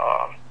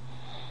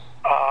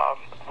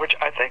 which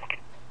I think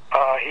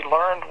he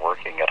learned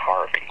working at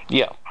Harvey.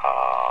 Yeah.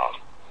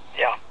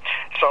 Yeah.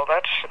 So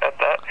that's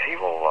that. He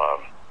will.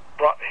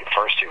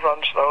 First, he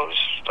runs those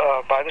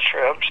by the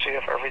trib, see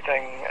if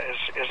everything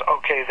is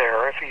okay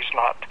there. If he's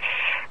not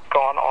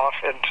gone off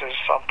into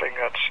something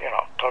that's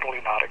totally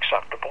not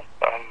acceptable,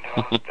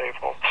 and they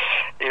will.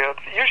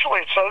 Usually,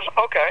 it says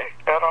okay,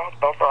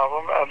 no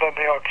problem, and then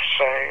they'll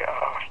say.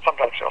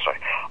 Sometimes they'll say,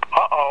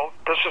 "Uh-oh,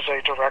 this is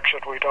a direction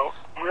we don't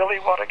really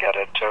want to get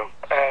into,"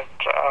 and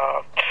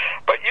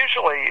but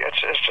usually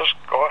it's just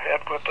go ahead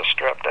with the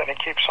strip. And he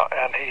keeps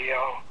and he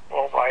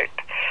will write.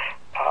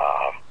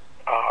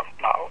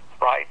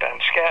 Write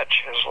and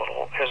sketch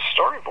his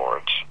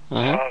storyboards,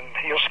 and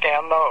he'll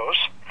scan those,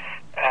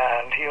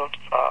 and he'll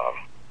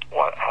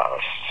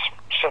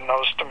send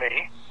those to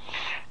me,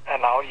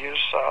 and I'll use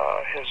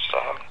his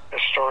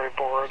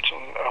storyboards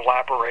and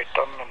elaborate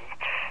them,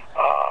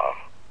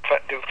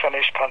 and do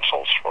finish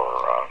pencils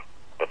for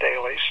the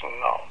dailies,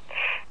 and I'll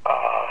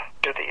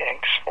do the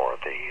inks for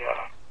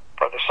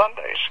the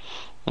Sundays,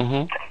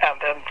 and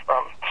then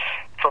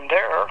from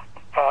there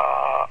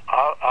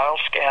I'll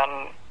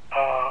scan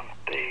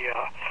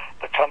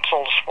the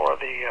pencils for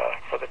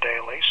the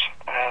dailies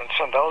and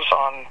send those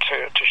on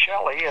to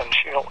Shelley, and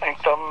she'll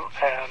ink them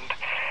and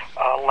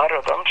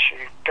letter them.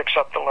 She picks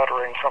up the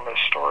lettering from his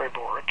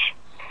storyboards,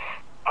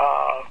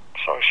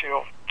 so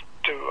she'll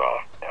do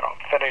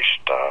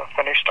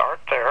finished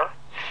art there,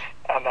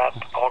 and that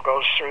all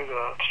goes through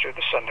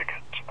the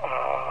syndicate.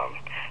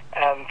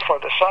 And for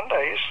the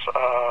Sundays,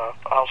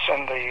 I'll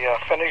send the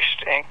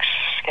finished inks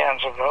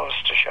scans of those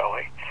to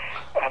Shelley,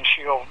 and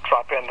she'll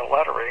drop in the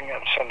lettering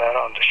and send that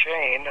on to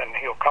Shane, and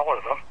he'll color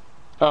them.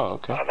 Oh,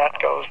 okay. And that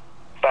goes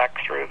back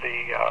through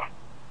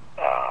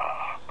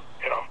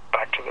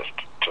back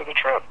to the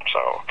trip.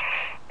 So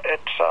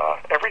it's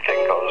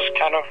everything goes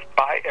kind of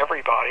by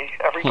everybody.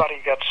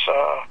 Everybody gets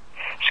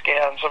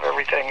scans of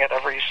everything at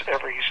every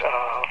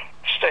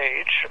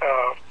stage.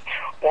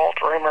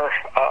 Walt Raymer,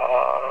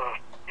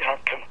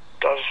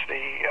 does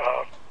the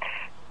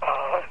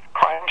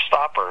Crime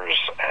Stoppers,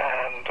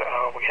 and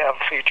we have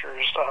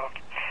features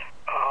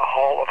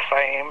Hall of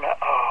Fame,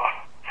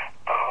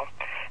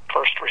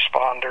 first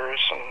responders,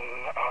 and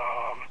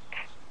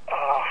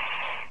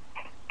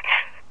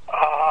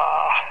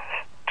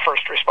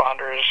first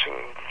responders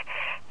who've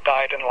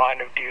died in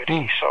line of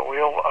duty. So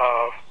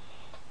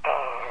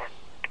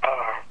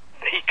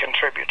he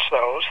contributes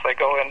those. They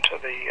go into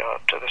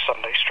the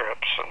Sunday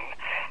strips, and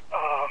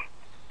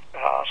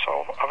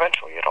so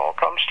eventually it all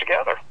comes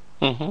together.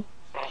 A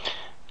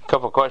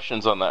couple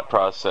questions on that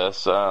process.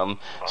 So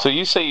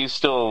you say you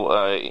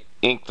still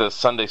ink the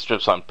Sunday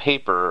strips on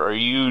paper. Are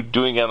you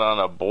doing it on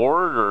a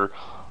board or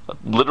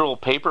literal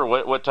paper?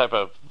 What type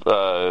of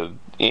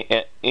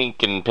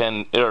ink and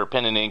pen, or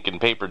pen and ink and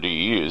paper do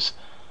you use?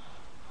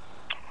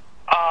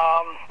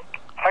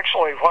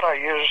 Actually, what I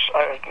use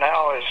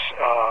now is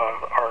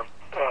our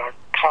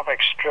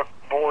comic strip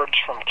boards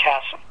from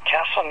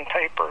Casson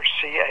Paper,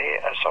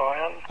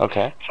 Cason.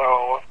 Okay.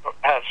 So it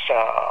has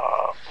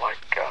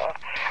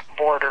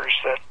borders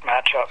that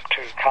match up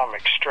to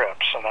comic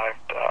strips, and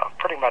I've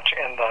pretty much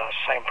in the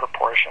same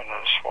proportion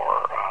as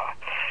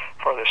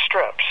for the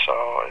strips.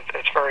 So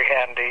it's very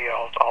handy.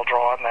 I'll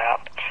draw on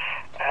that,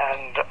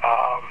 and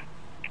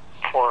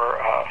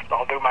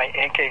I'll do my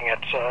inking.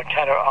 It's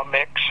kind of a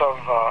mix of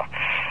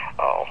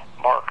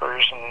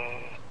markers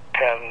and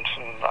pens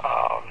and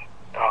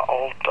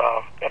old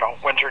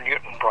Winsor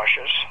Newton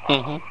brushes.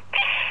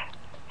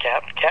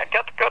 Can't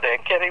get the good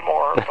ink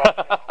anymore, but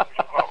we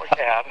do what we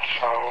can.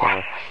 So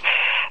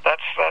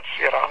that's the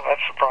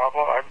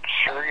problem. I'm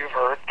sure you've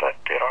heard that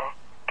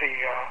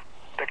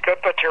the good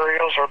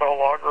materials are no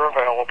longer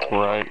available.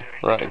 Right.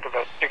 You do the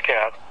best you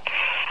can.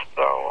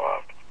 So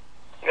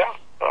yeah.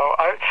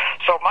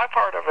 So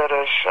part of it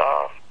is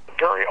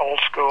very old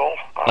school.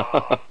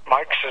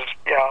 Mike's is,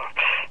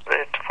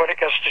 when it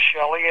gets to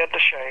Shelley and to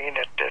Shane,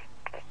 it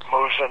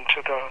moves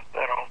into the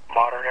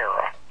modern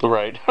era.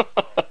 Right.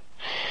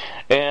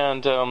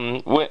 And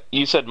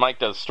you said Mike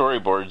does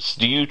storyboards.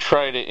 Do you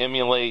try to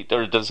emulate,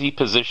 or does he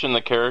position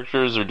the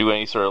characters, or do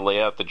any sort of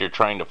layout that you're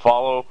trying to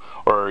follow,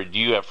 or do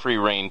you have free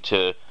reign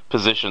to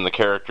position the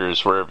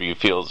characters wherever you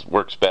feel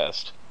works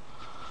best?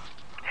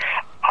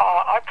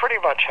 I pretty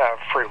much have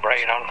free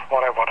reign on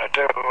what I want to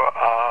do.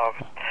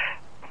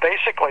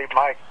 Basically,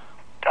 Mike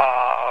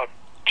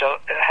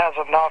has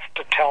enough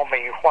to tell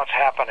me what's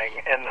happening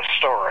in the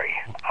story.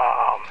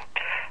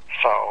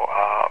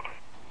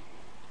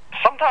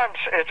 Sometimes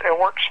it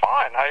works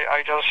fine.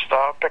 I just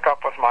pick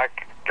up with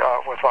Mike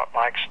with what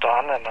Mike's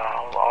done, and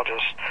I'll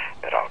just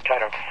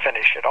kind of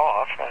finish it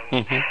off.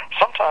 And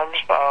sometimes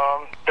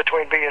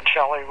between me and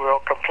Shelley, we'll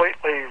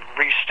completely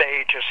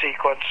restage a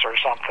sequence or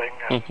something,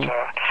 and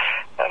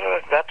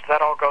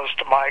that all goes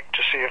to Mike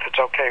to see if it's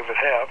okay with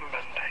him,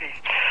 and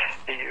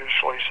he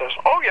usually says,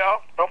 "Oh yeah,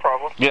 no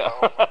problem." Yeah.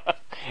 So,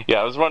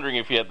 yeah, I was wondering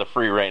if you had the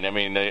free reign. I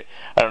mean, I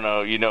don't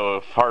know,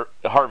 if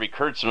Harvey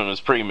Kurtzman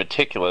was pretty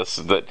meticulous,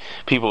 that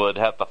people would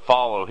have to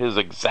follow his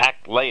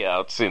exact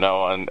layouts,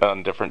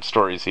 on different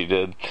stories he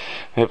did,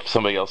 if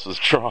somebody else was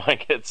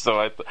drawing it. So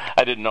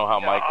I didn't know how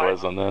Mike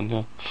was on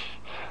that.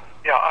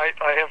 Yeah, I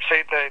have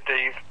seen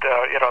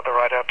the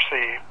write-ups,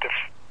 the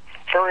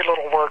very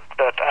little work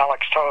that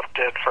Alex Toth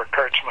did for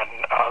Kurtzman.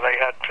 They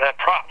had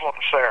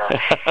problems there.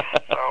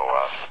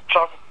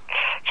 So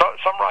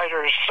some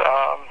writers,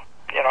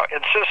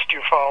 insist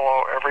you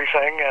follow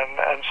everything,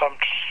 and some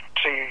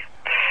see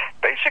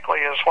basically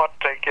is what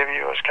they give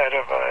you as kind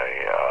of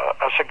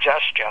a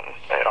suggestion,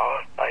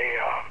 a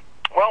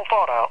well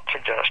thought out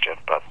suggestion,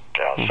 but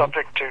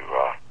subject to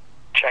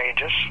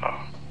changes.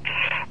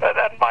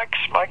 And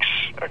Mike's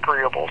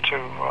agreeable to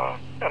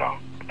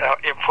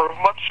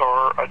improvements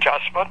or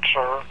adjustments,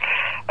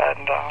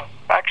 and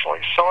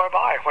actually so am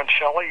I. When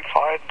Shelley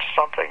finds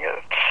something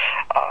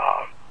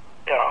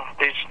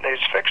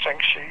needs fixing,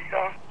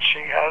 she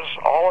has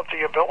all of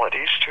the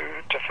abilities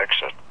to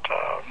fix it.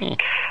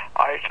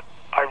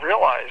 I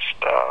realized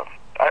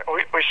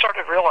we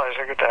started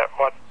realizing that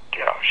what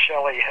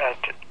Shelley had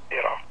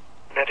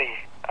many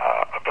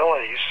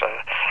abilities.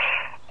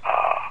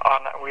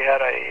 We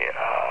had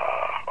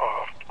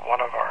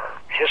one of our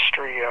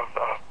history of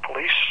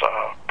police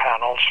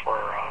panels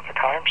for the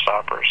Crime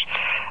Stoppers.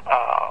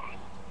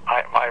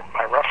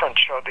 My reference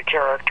showed the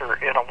character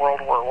in a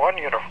World War I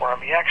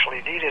uniform. He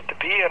actually needed to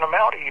be in a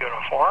Mountie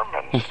uniform,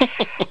 and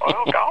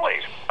well,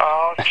 golly,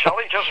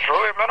 Shelley just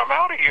drew him in a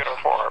Mountie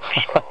uniform.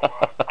 So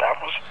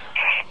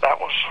that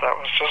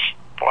was just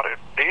what it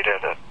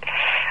needed.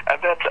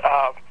 And then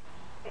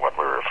when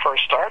we were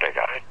first starting,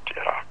 I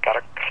got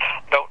a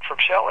note from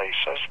Shelley.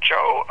 Says,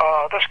 "Joe,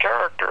 this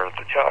character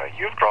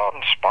you've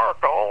drawn,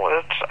 Sparkle,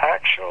 it's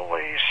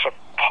actually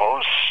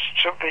supposed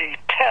to be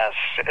Tess.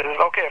 Is it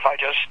okay if I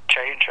just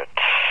change it?"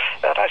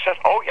 And I said,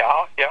 "Oh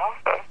yeah."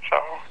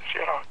 So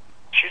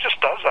she just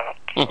does that.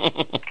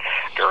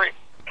 So,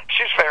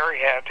 she's very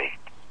handy.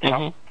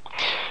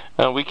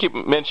 We keep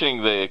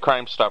mentioning the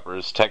Crime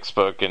Stoppers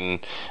textbook,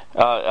 and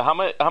how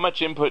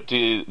much input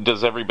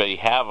does everybody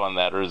have on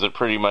that, or is it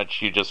pretty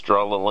much you just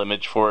draw a little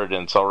image for it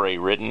and it's already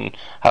written?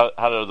 How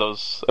do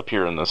those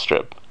appear in the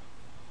strip?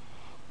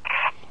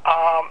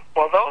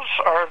 Well, those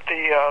are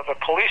the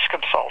police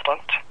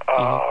consultant.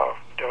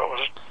 It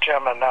was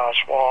Jim and now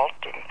it's Walt,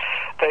 and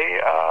they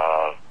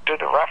do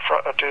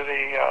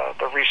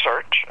the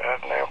research,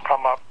 and they'll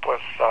come up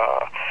with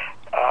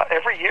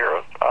every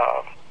year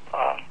a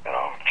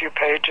few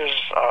pages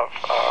of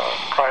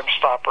Crime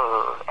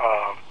Stopper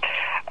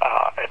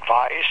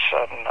advice,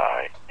 and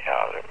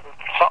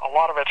a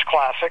lot of it's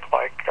classic,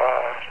 like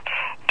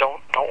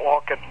don't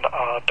walk in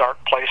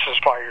dark places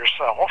by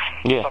yourself,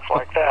 stuff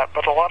like that.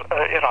 But a lot,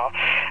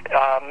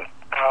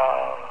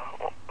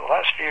 the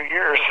last few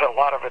years, a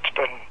lot of it's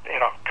been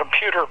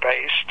computer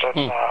based,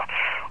 and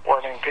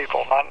warning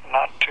people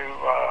not to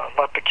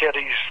let the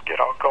kiddies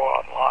go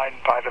online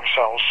by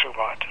themselves too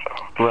much.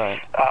 So,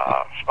 right.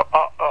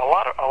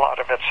 A lot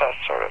of it's that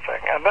sort of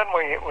thing. And then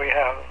we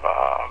have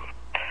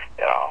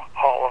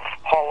Hall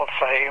of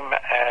Fame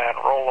and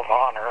Roll of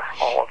Honor.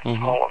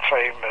 Hall of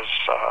Fame is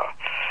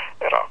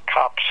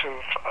cops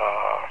who've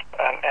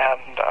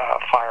and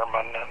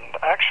firemen, and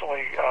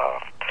actually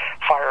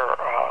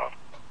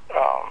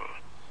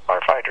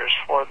firefighters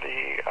for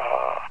the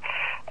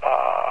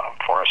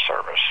Forest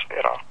Service.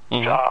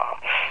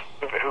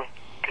 Who've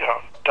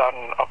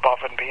done above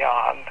and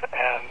beyond.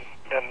 And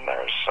then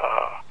there's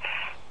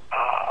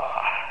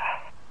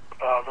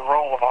the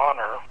Roll of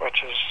Honor,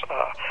 which is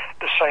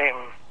the same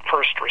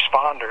first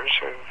responders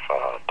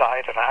who've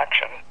died in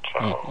action.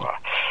 So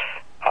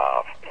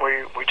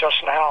we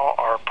just now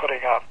are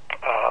putting up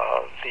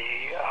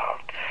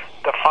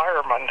the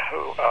fireman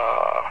who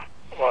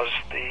was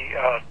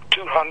the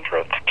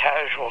 200th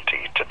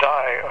casualty to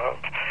die of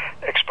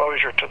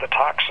exposure to the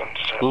toxins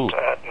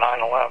at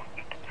 9/11.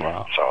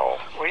 Wow. So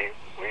we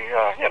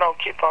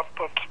keep up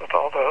with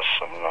all this,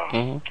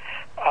 and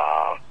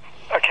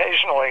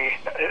occasionally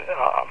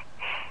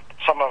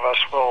some of us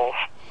will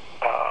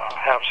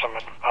have some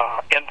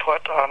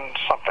input on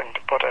something to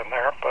put in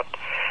there, but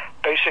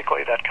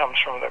basically that comes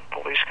from the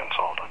police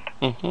consultant.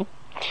 Mm-hmm.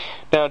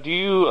 Now, do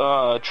you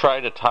try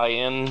to tie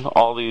in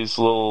all these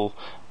little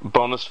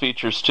bonus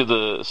features to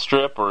the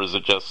strip, or is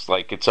it just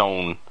like its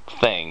own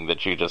thing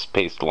that you just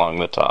paste along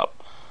the top?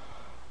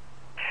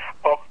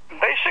 Well,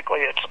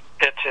 basically it's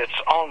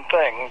its own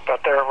thing,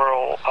 but there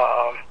will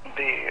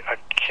be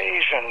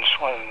occasions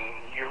when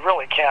you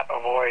really can't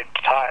avoid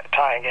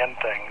tying in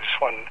things.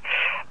 When,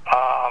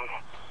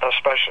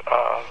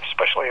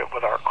 especially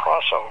with our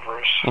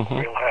crossovers,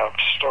 we'll have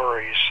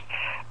stories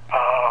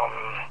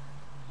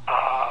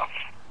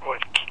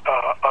with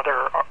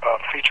other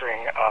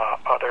featuring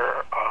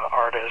other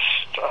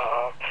artists,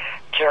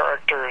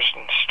 characters,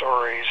 and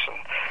stories, and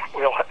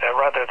we'll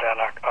rather than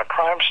a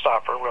Crime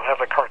Stopper, we'll have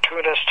a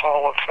Cartoonist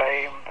Hall of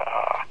Fame,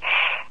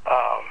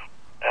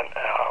 and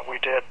we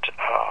did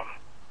a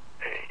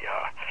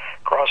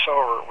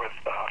crossover with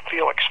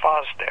Felix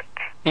Fosdick,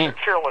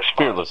 Fearless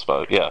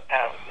Fosdick. Yeah.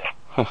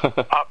 And,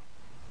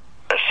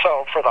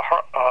 so for the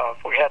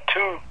we had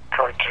two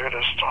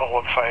Cartoonist Hall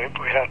of Fame.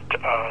 We had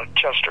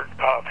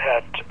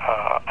had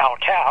Al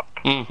Cap,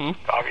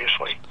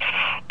 obviously,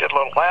 did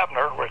Little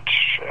Abner,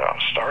 which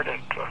started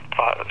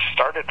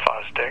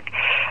Fosdick,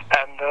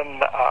 and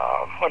then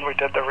when we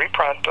did the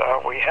reprint,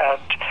 we had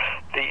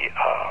a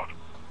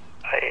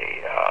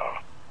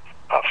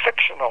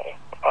fictional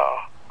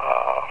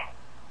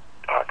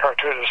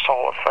Cartoonist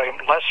Hall of Fame,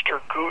 Lester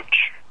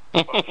Gooch.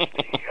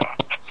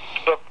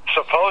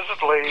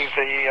 Supposedly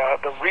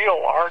the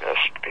real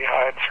artist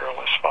behind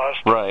Fearless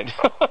Fosdick. Right.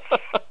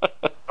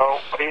 So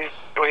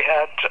we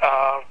had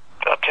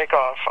a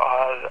takeoff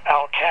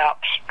Al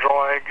Cap's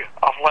drawing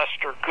of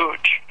Lester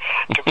Gooch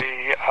to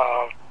be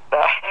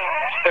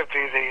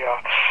the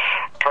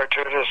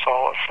Cartoonist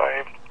Hall of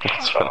Fame.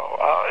 So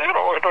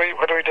when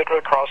we did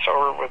the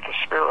crossover with the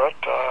Spirit,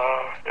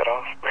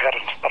 we had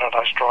a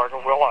nice drawing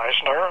of Will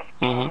Eisner.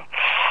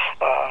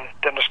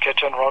 Dennis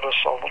Kitchen wrote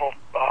us a little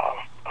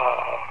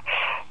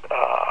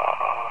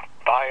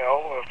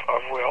bio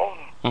of Will.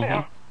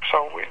 Yeah, so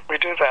we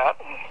do that.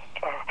 And,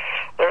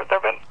 there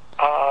have been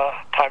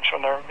times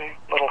when there will be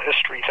little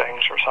history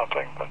things or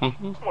something, but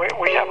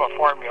we have a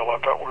formula,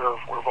 but we're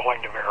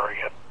willing to vary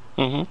it.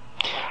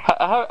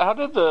 How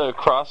did the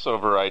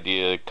crossover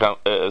idea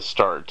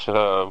start?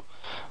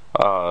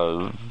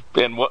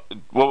 And what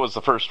was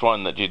the first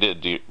one that you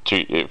did?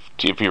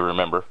 If you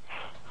remember?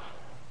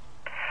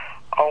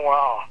 Oh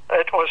wow!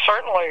 It was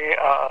certainly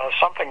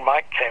something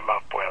Mike came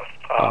up with.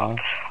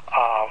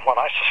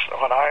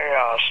 When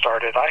I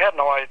started, I had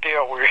no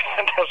idea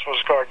this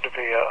was going to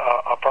be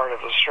a part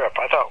of the strip.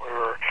 I thought we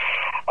were,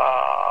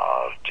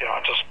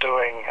 just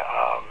doing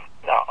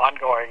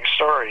ongoing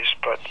stories,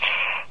 but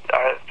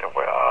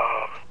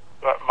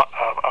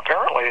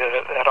apparently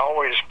it had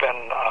always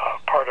been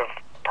part of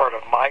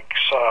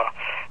Mike's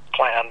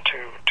plan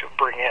to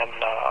bring in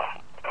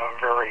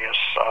various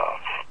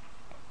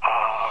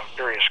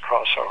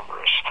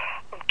crossovers.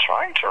 I'm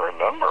trying to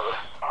remember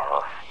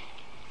our.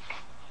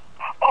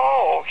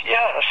 Oh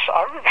yes,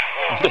 I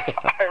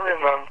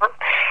remember.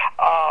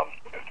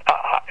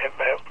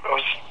 It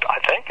was, I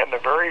think, in the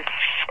very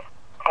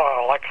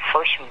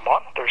first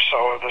month or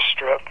so of the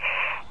strip.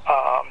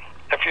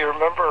 If you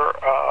remember,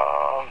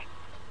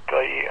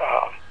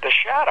 the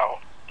Shadow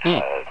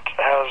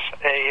has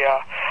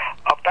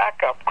a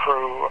backup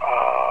crew,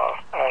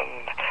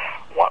 and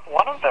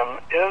one of them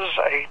is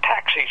a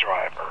taxi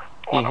driver.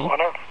 One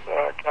of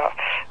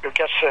who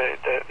gets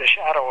the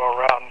Shadow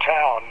around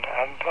town,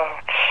 and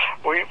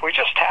we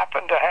just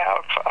happen to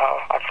have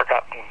I've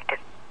forgotten the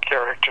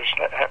character's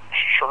name,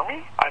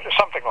 Shermy,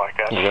 something like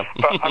that. Yeah.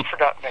 But I've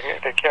forgotten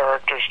the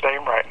character's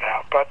name right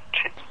now. But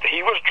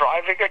he was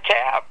driving a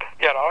cab,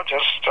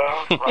 just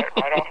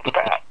right off the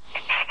bat.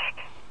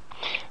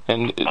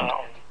 And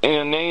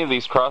in any of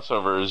these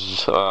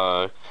crossovers,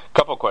 a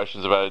couple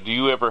questions about it. Do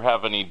you ever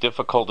have any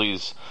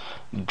difficulties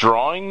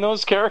drawing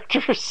those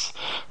characters?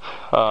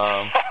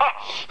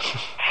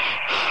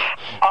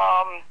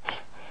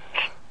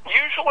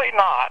 Usually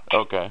not.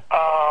 Okay.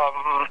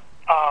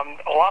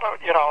 A lot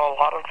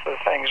of the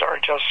things are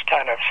just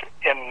kind of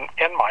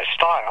in my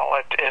style.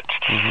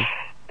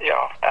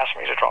 Ask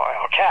me to draw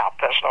Al Cap,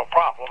 that's no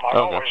problem. I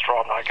always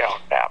draw like Al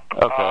Cap.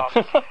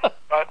 Okay.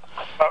 But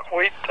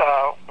we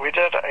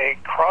did a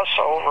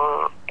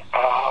crossover.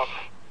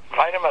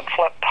 Vitamin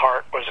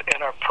Flintheart was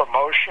in a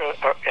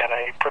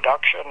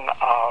production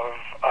of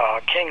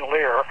King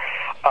Lear,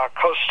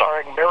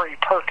 co-starring Mary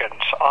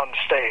Perkins on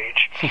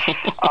stage,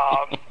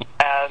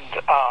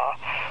 and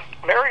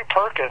Mary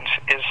Perkins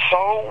is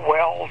so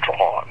well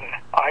drawn.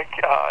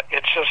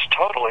 It's just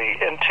totally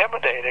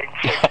intimidating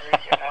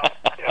figuring out,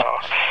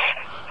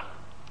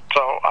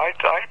 So I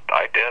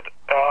did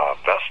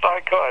best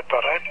I could,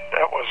 but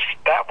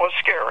that was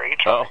scary.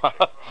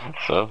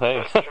 So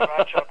hey. To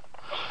match up.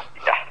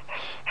 Yeah.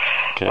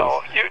 Okay.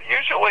 So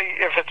usually,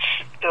 if it's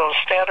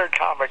standard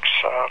comics,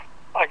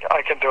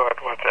 I can do it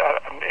with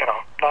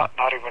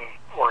not even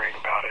worrying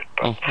about it.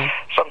 But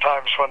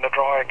sometimes when the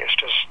drawing is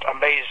just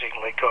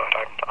amazingly good,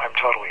 I'm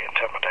totally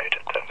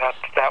intimidated, and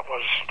that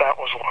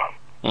was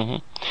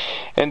one.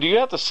 And do you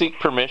have to seek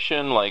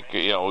permission, like,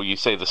 you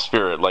say the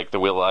Spirit, like the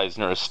Will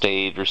Eisner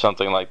estate or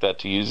something like that,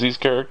 to use these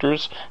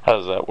characters? How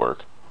does that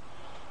work?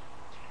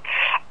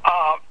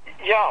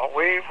 Yeah,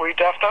 we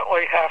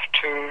definitely have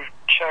to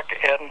check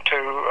into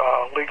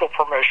legal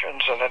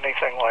permissions and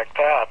anything like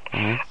that.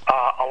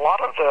 A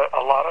lot of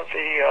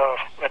the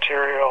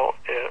material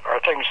are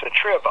things that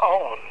Trib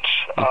owns,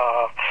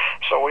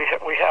 so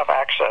we have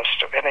access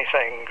to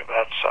anything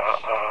that's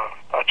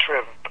a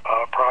Trib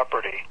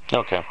property.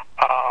 Okay.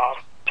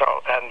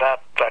 And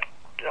that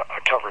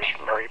covers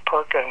Mary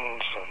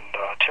Perkins and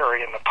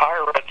Terry and the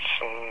Pirates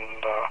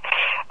and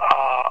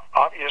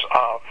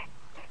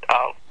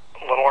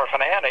Little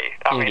Orphan Annie.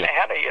 I mean,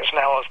 Annie is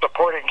now a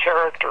supporting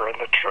character in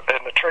the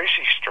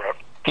Tracy strip.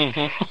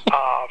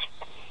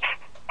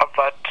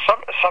 But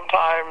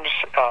sometimes,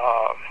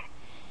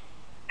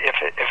 if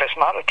it's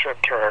not a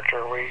Trib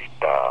character, we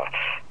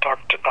talk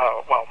to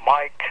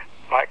Mike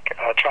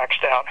tracks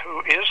down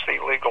who is the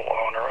legal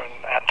owner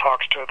and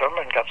talks to them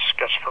and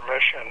gets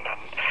permission.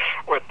 And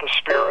with the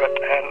Spirit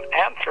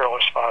and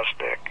Fearless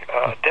Fosdick,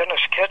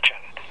 Dennis Kitchen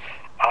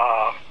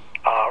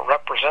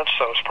represents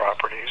those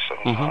properties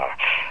and is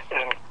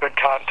in good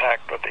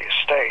contact with the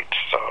estate.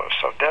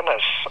 So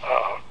Dennis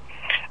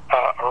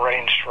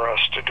arranged for us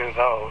to do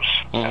those,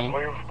 and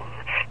we were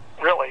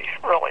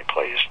really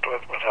pleased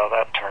with how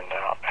that turned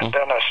out. And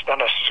Dennis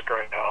is a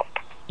great help.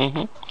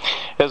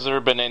 Has there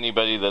been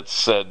anybody that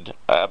said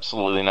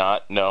absolutely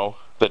not, no,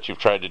 that you've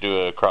tried to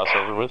do a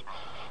crossover with?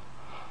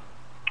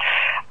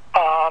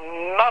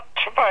 Not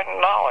to my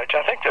knowledge.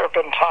 I think there have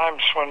been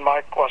times when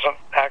Mike wasn't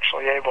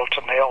actually able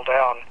to nail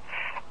down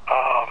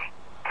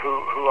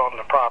who owned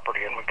the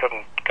property, and we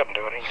couldn't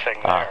do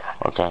anything there.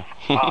 Okay.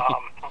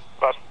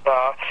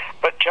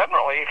 But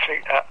generally,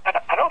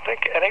 I don't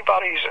think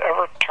anybody's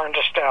ever turned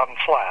us down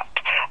flat.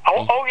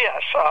 Oh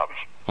yes.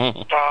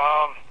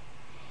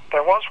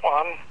 There was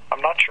one.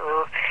 I'm not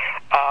sure.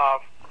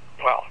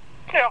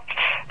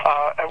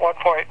 At one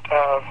point,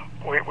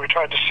 we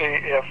tried to see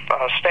if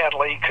Stan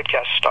Lee could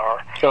guest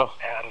star,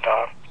 and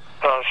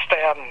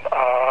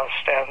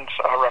Stan's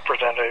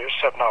representative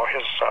said no,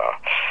 his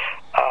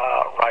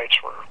rights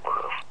were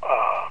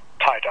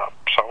tied up,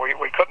 so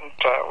we couldn't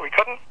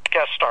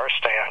guest star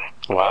Stan.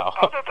 Wow.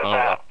 Other than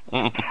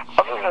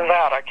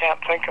that, I can't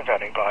think of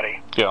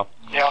anybody. Yeah.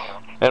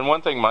 And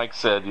one thing Mike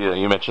said,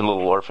 you mentioned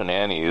Little Orphan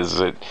Annie, is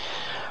that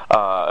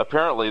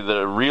apparently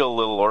the real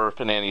Little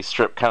Orphan Annie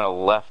strip kind of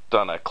left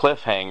on a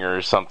cliffhanger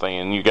or something,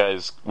 and you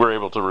guys were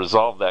able to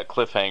resolve that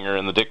cliffhanger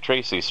in the Dick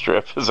Tracy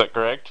strip. Is that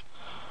correct?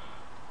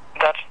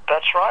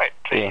 That's right.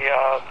 The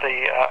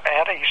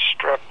Annie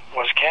strip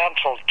was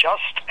canceled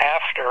just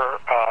after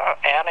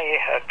Annie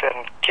had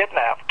been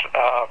kidnapped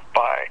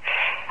by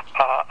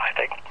I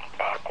think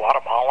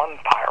Guatemalan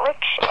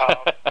pirates.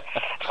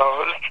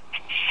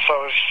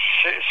 So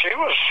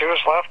she was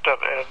left at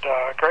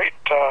great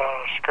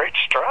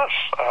stress.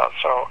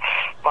 So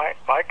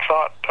Mike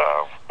thought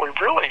we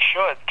really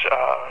should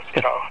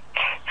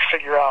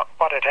figure out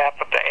what had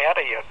happened to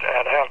Annie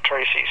and have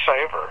Tracy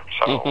save her.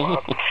 So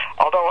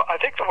although I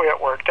think the way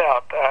it worked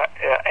out,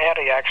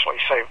 Annie actually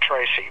saved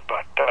Tracy,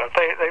 but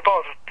they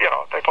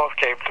both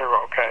came through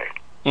okay.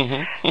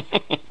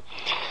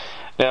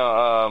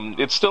 Now,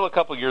 it's still a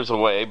couple years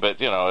away,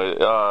 but,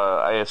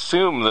 I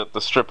assume that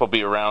the strip will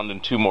be around in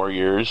 2 more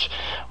years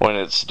when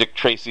it's Dick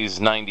Tracy's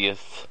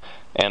 90th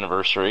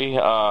anniversary.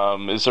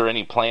 Is there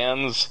any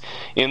plans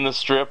in the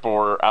strip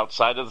or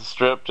outside of the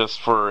strip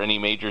just for any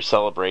major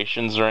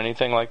celebrations or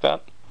anything like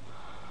that?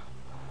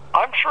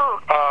 I'm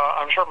sure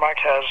Mike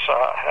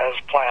has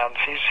plans.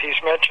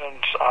 He's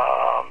mentioned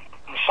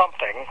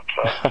something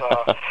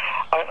that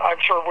I'm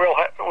sure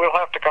we'll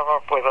have to come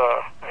up with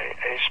a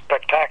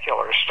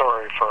spectacular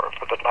story for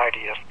the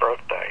 90th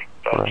birthday.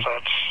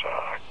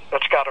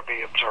 That's got to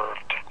be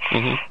observed.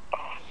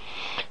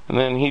 And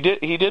then he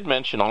did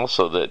mention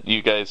also that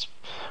you guys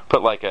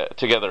put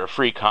together a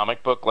free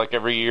comic book like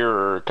every year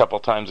or a couple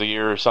times a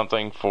year or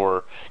something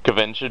for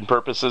convention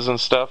purposes and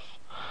stuff.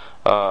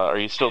 Are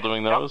you still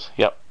doing those?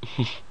 Yep.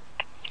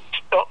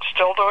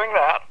 Still doing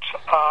that.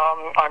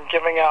 I'm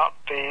giving out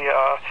the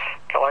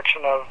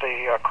collection of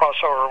the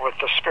crossover with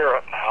the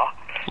Spirit now.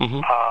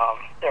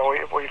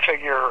 We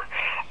figure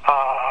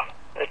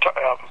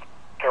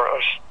there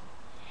was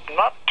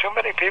not too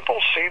many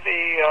people see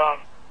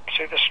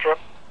the strip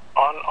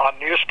on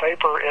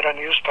newspaper, in a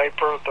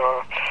newspaper,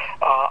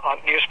 on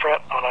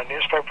newsprint, on a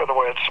newspaper the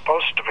way it's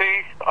supposed to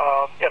be,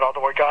 the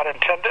way God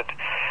intended.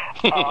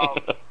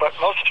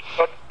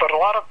 But a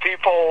lot of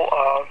people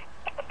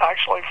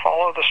actually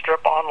follow the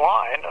strip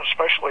online,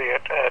 especially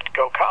at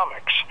Go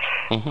Comics.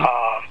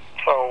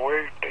 So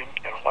we,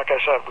 like I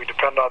said, we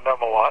depend on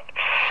them a lot.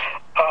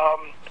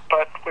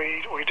 But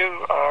we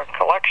do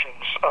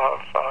collections of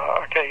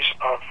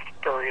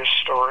various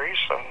stories,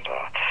 and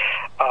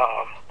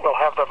we'll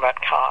have them at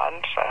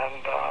cons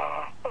and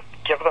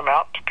give them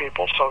out to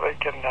people so they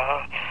can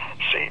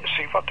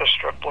see what the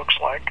strip looks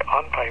like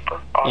on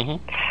paper, on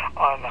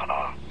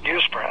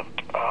newsprint.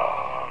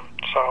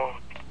 So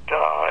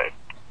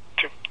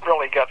to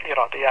really get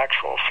the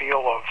actual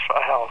feel of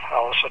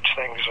how such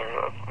things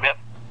are meant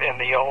in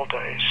the old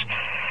days.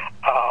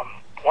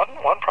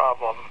 One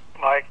problem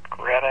Mike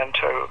ran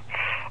into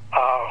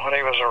when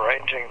he was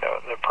arranging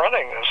the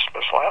printing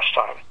this last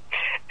time.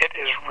 It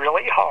is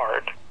really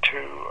hard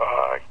to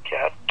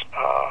get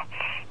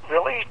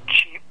really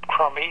cheap,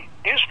 crummy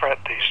newsprint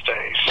these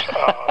days.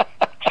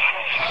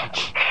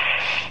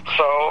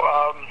 So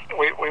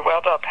we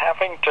wound up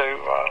having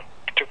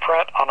to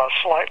print on a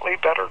slightly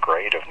better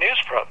grade of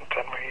newsprint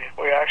than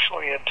we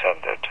actually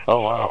intended.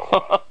 Oh, wow.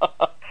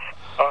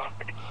 So,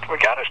 we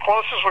got as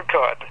close as we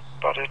could,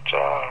 but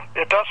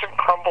it doesn't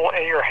crumble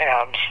in your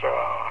hands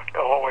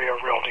the way a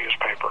real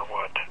newspaper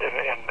would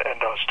in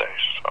those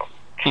days. So,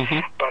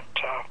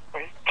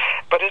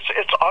 but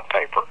it's on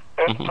paper.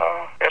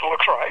 It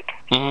looks right.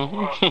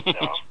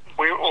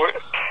 We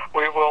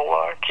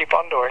will keep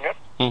on doing it.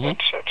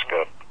 It's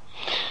good.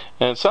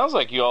 And it sounds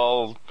like you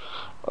all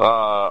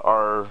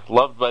are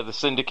loved by the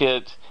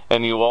syndicate,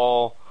 and you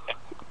all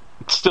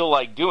still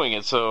like doing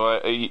it. So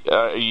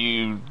are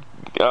you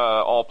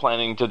all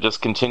planning to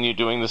just continue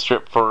doing the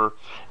strip for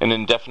an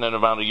indefinite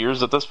amount of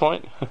years at this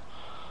point?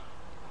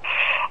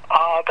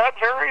 That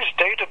varies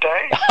day to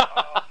day.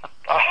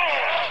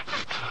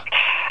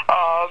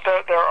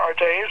 There are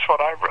days when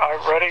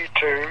I'm ready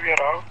to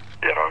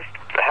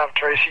have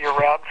Tracy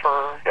around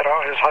for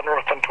his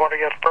 100th and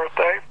 20th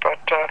birthday, but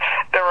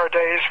there are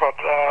days when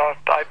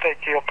I think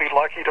he'll be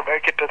lucky to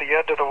make it to the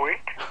end of the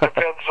week.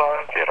 Depends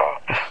on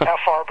how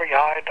far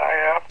behind I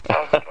am.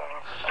 And,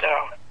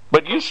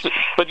 But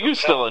you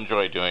still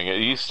enjoy doing it.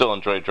 You still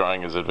enjoy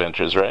drawing his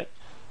adventures, right?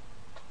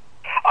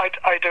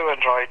 I do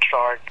enjoy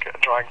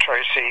drawing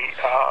Tracy.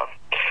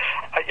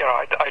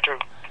 I drew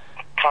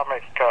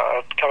comic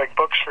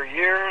books for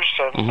years,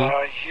 and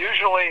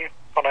usually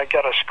when I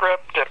get a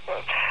script, it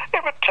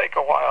would take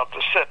a while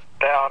to sit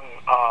down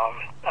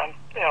and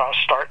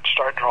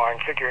start drawing,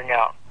 figuring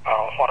out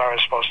what I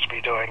was supposed to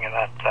be doing in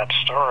that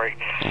story.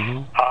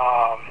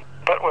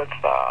 But with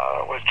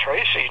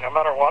Tracy, no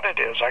matter what it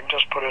is, I can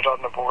just put it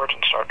on the board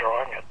and start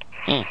drawing it.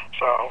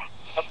 So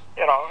I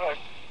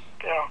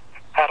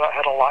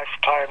had a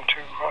lifetime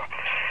to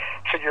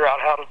figure out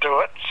how to do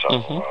it.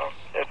 So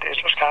it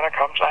just kind of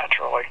comes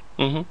naturally.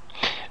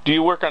 Do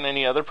you work on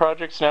any other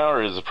projects now,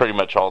 or is it pretty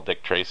much all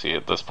Dick Tracy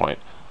at this point?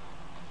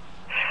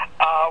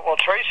 Well,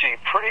 Tracy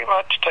pretty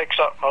much takes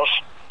up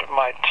most of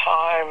my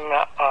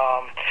time.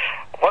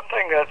 One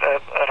thing that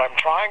I'm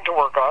trying to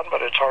work on,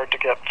 but it's hard to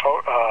get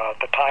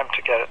the time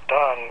to get it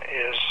done,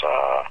 is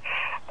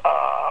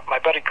my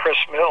buddy Chris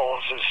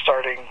Mills is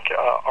starting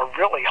a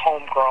really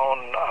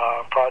homegrown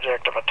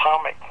project of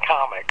Atomic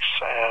Comics,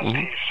 and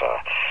he's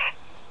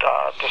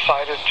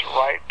decided to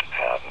write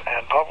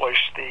and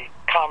publish the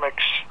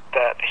comics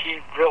that he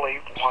really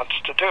wants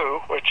to do,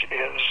 which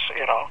is,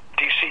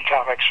 DC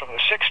comics from the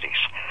 60s.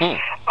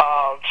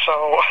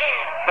 So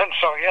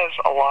he has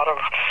a lot of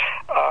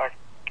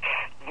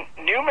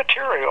new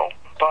material,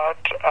 but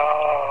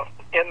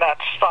in that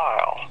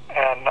style.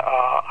 And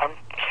I'm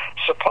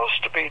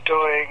supposed to be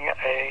doing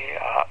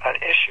an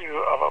issue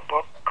of a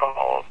book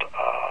called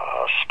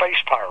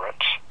Space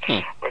Pirates,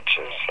 which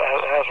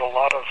has a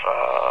lot of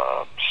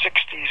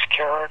 60s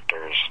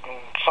characters,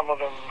 and some of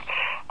them,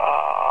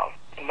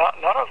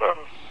 none of them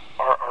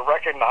are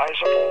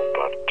recognizable,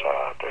 but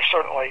they're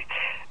certainly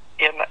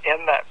in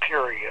that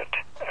period,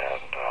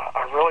 and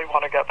I really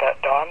want to get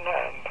that done,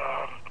 and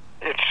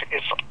it's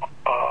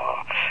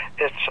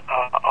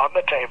on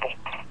the table,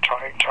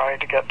 trying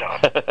to get done.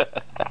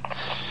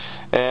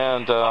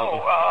 And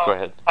go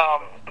ahead.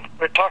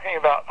 We're talking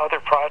about other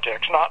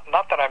projects, not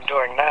that I'm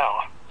doing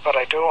now, but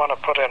I do want to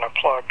put in a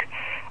plug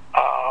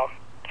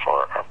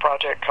for a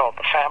project called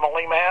The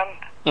Family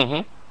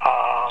Man,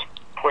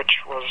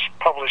 which was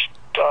published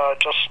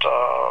just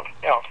a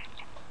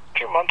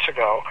few months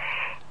ago.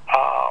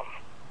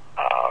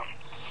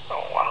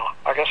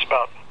 I guess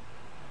about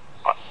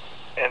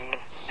in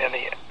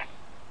the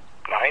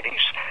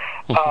 90s.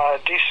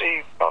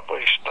 DC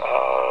published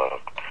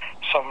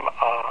some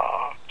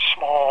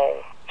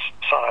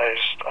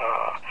small-sized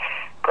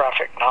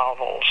graphic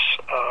novels,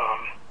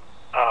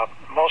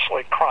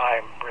 mostly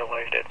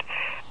crime-related.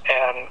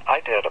 And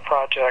I did a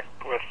project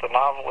with the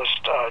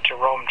novelist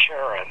Jerome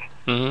Charon.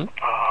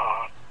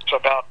 It's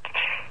about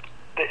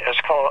it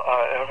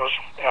was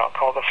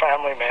called The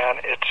Family Man.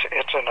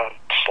 It's in a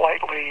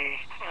slightly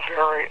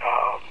very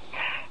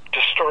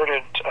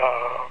distorted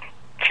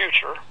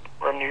future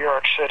where New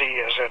York City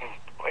is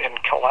in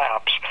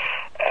collapse,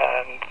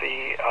 and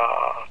the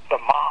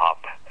mob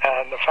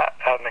and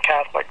the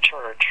Catholic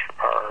Church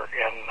are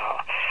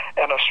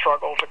in a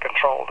struggle to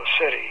control the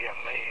city,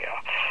 and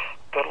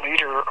the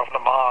leader of the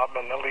mob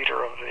and the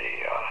leader of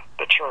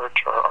the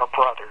church are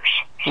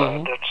brothers.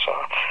 So it's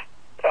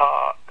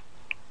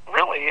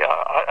really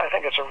I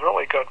think it's a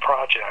really good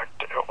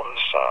project. It was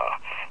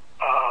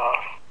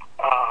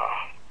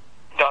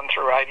done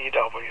through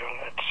IDW, and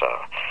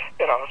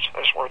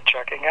it's worth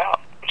checking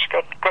out. It's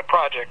a good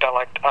project. I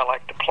like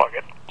to plug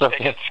it.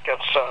 Okay. It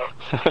gets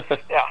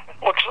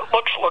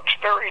looks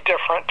very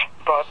different,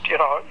 but you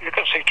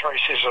can see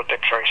traces of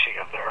Dick Tracy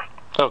in there.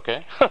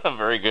 Okay,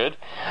 very good.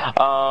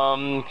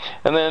 And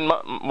then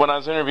when I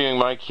was interviewing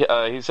Mike,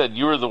 he said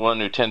you were the one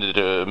who tended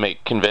to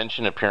make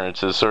convention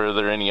appearances. So are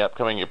there any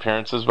upcoming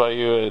appearances by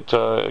you at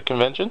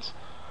conventions?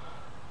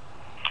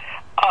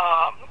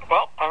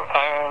 Well,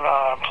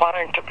 I'm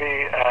planning to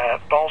be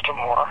at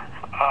Baltimore.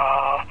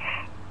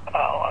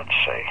 Let's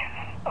see.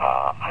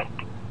 I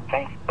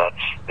think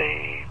that's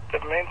the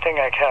main thing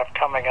I have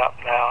coming up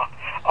now.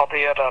 I'll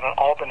be at an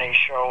Albany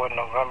show in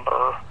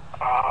November.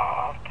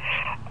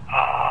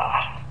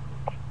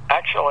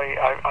 Actually,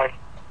 I've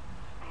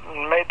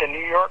made the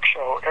New York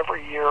show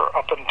every year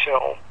up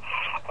until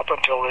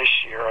this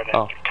year, and it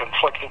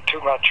conflicted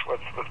too much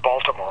with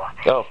Baltimore.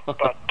 Oh.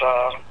 But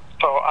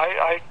so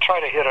I try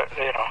to hit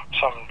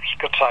some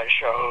good sized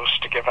shows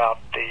to give out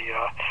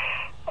the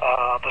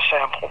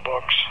sample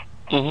books.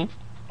 Mm-hmm.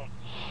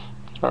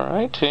 All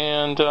right,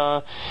 and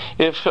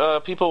if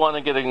people want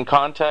to get in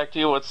contact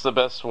you, what's the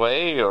best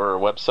way, or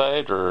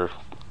website, or?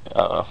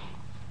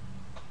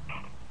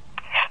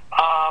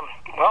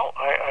 Well,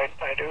 I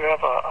do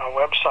have a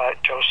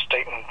website,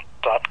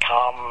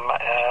 joestaten.com,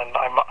 and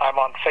I'm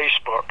on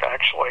Facebook,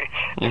 actually.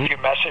 Mm-hmm. If you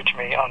message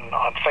me on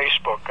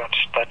Facebook,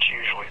 that's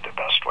usually the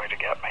best way to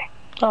get me.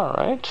 All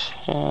right,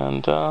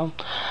 and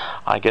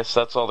I guess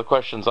that's all the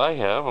questions I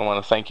have. I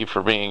want to thank you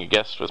for being a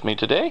guest with me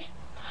today.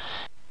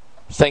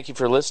 Thank you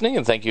for listening,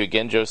 and thank you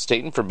again, Joe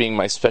Staten, for being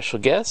my special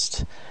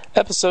guest.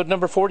 Episode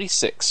number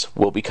 46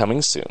 will be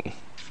coming soon.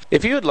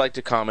 If you would like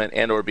to comment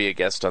and or be a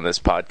guest on this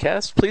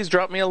podcast, please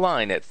drop me a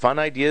line at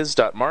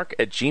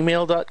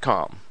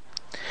funideas.mark@gmail.com.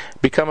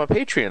 Become a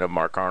Patreon of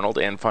Mark Arnold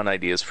and Fun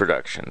Ideas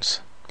Productions.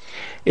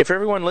 If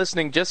everyone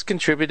listening just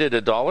contributed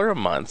 $1 a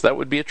month, that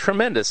would be a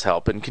tremendous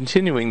help in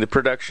continuing the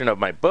production of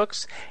my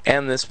books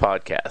and this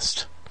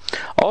podcast.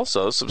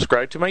 Also,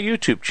 subscribe to my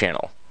YouTube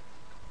channel.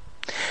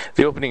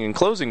 The opening and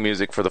closing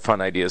music for the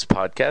Fun Ideas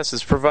podcast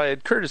is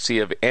provided courtesy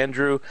of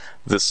Andrew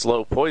the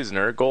Slow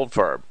Poisoner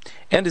Goldfarb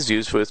and is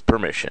used with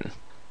permission.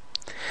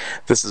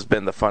 This has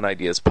been the Fun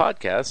Ideas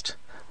podcast.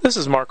 This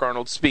is Mark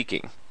Arnold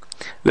speaking.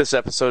 This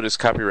episode is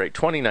copyright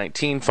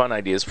 2019 Fun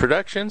Ideas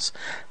Productions.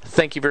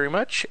 Thank you very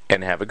much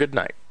and have a good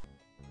night.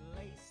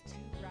 Place two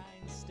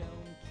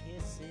rhinestone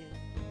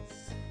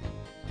kisses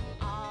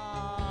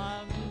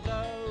on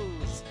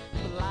those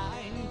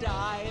blind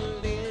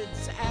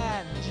eyelids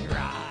and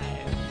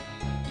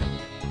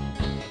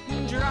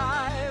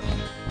drive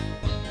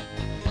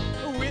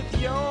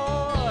with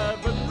your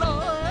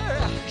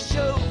velour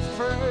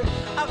chauffeur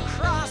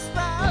across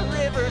the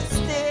river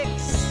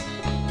Styx.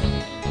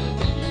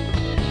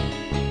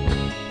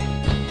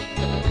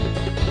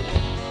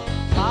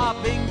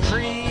 Popping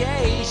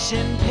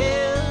creation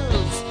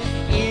pills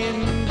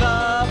in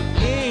the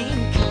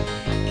pink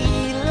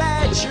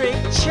electric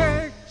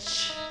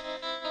church.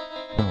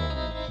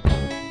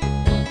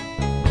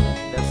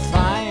 The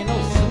final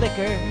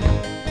flicker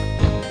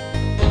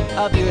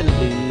of your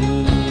illusion.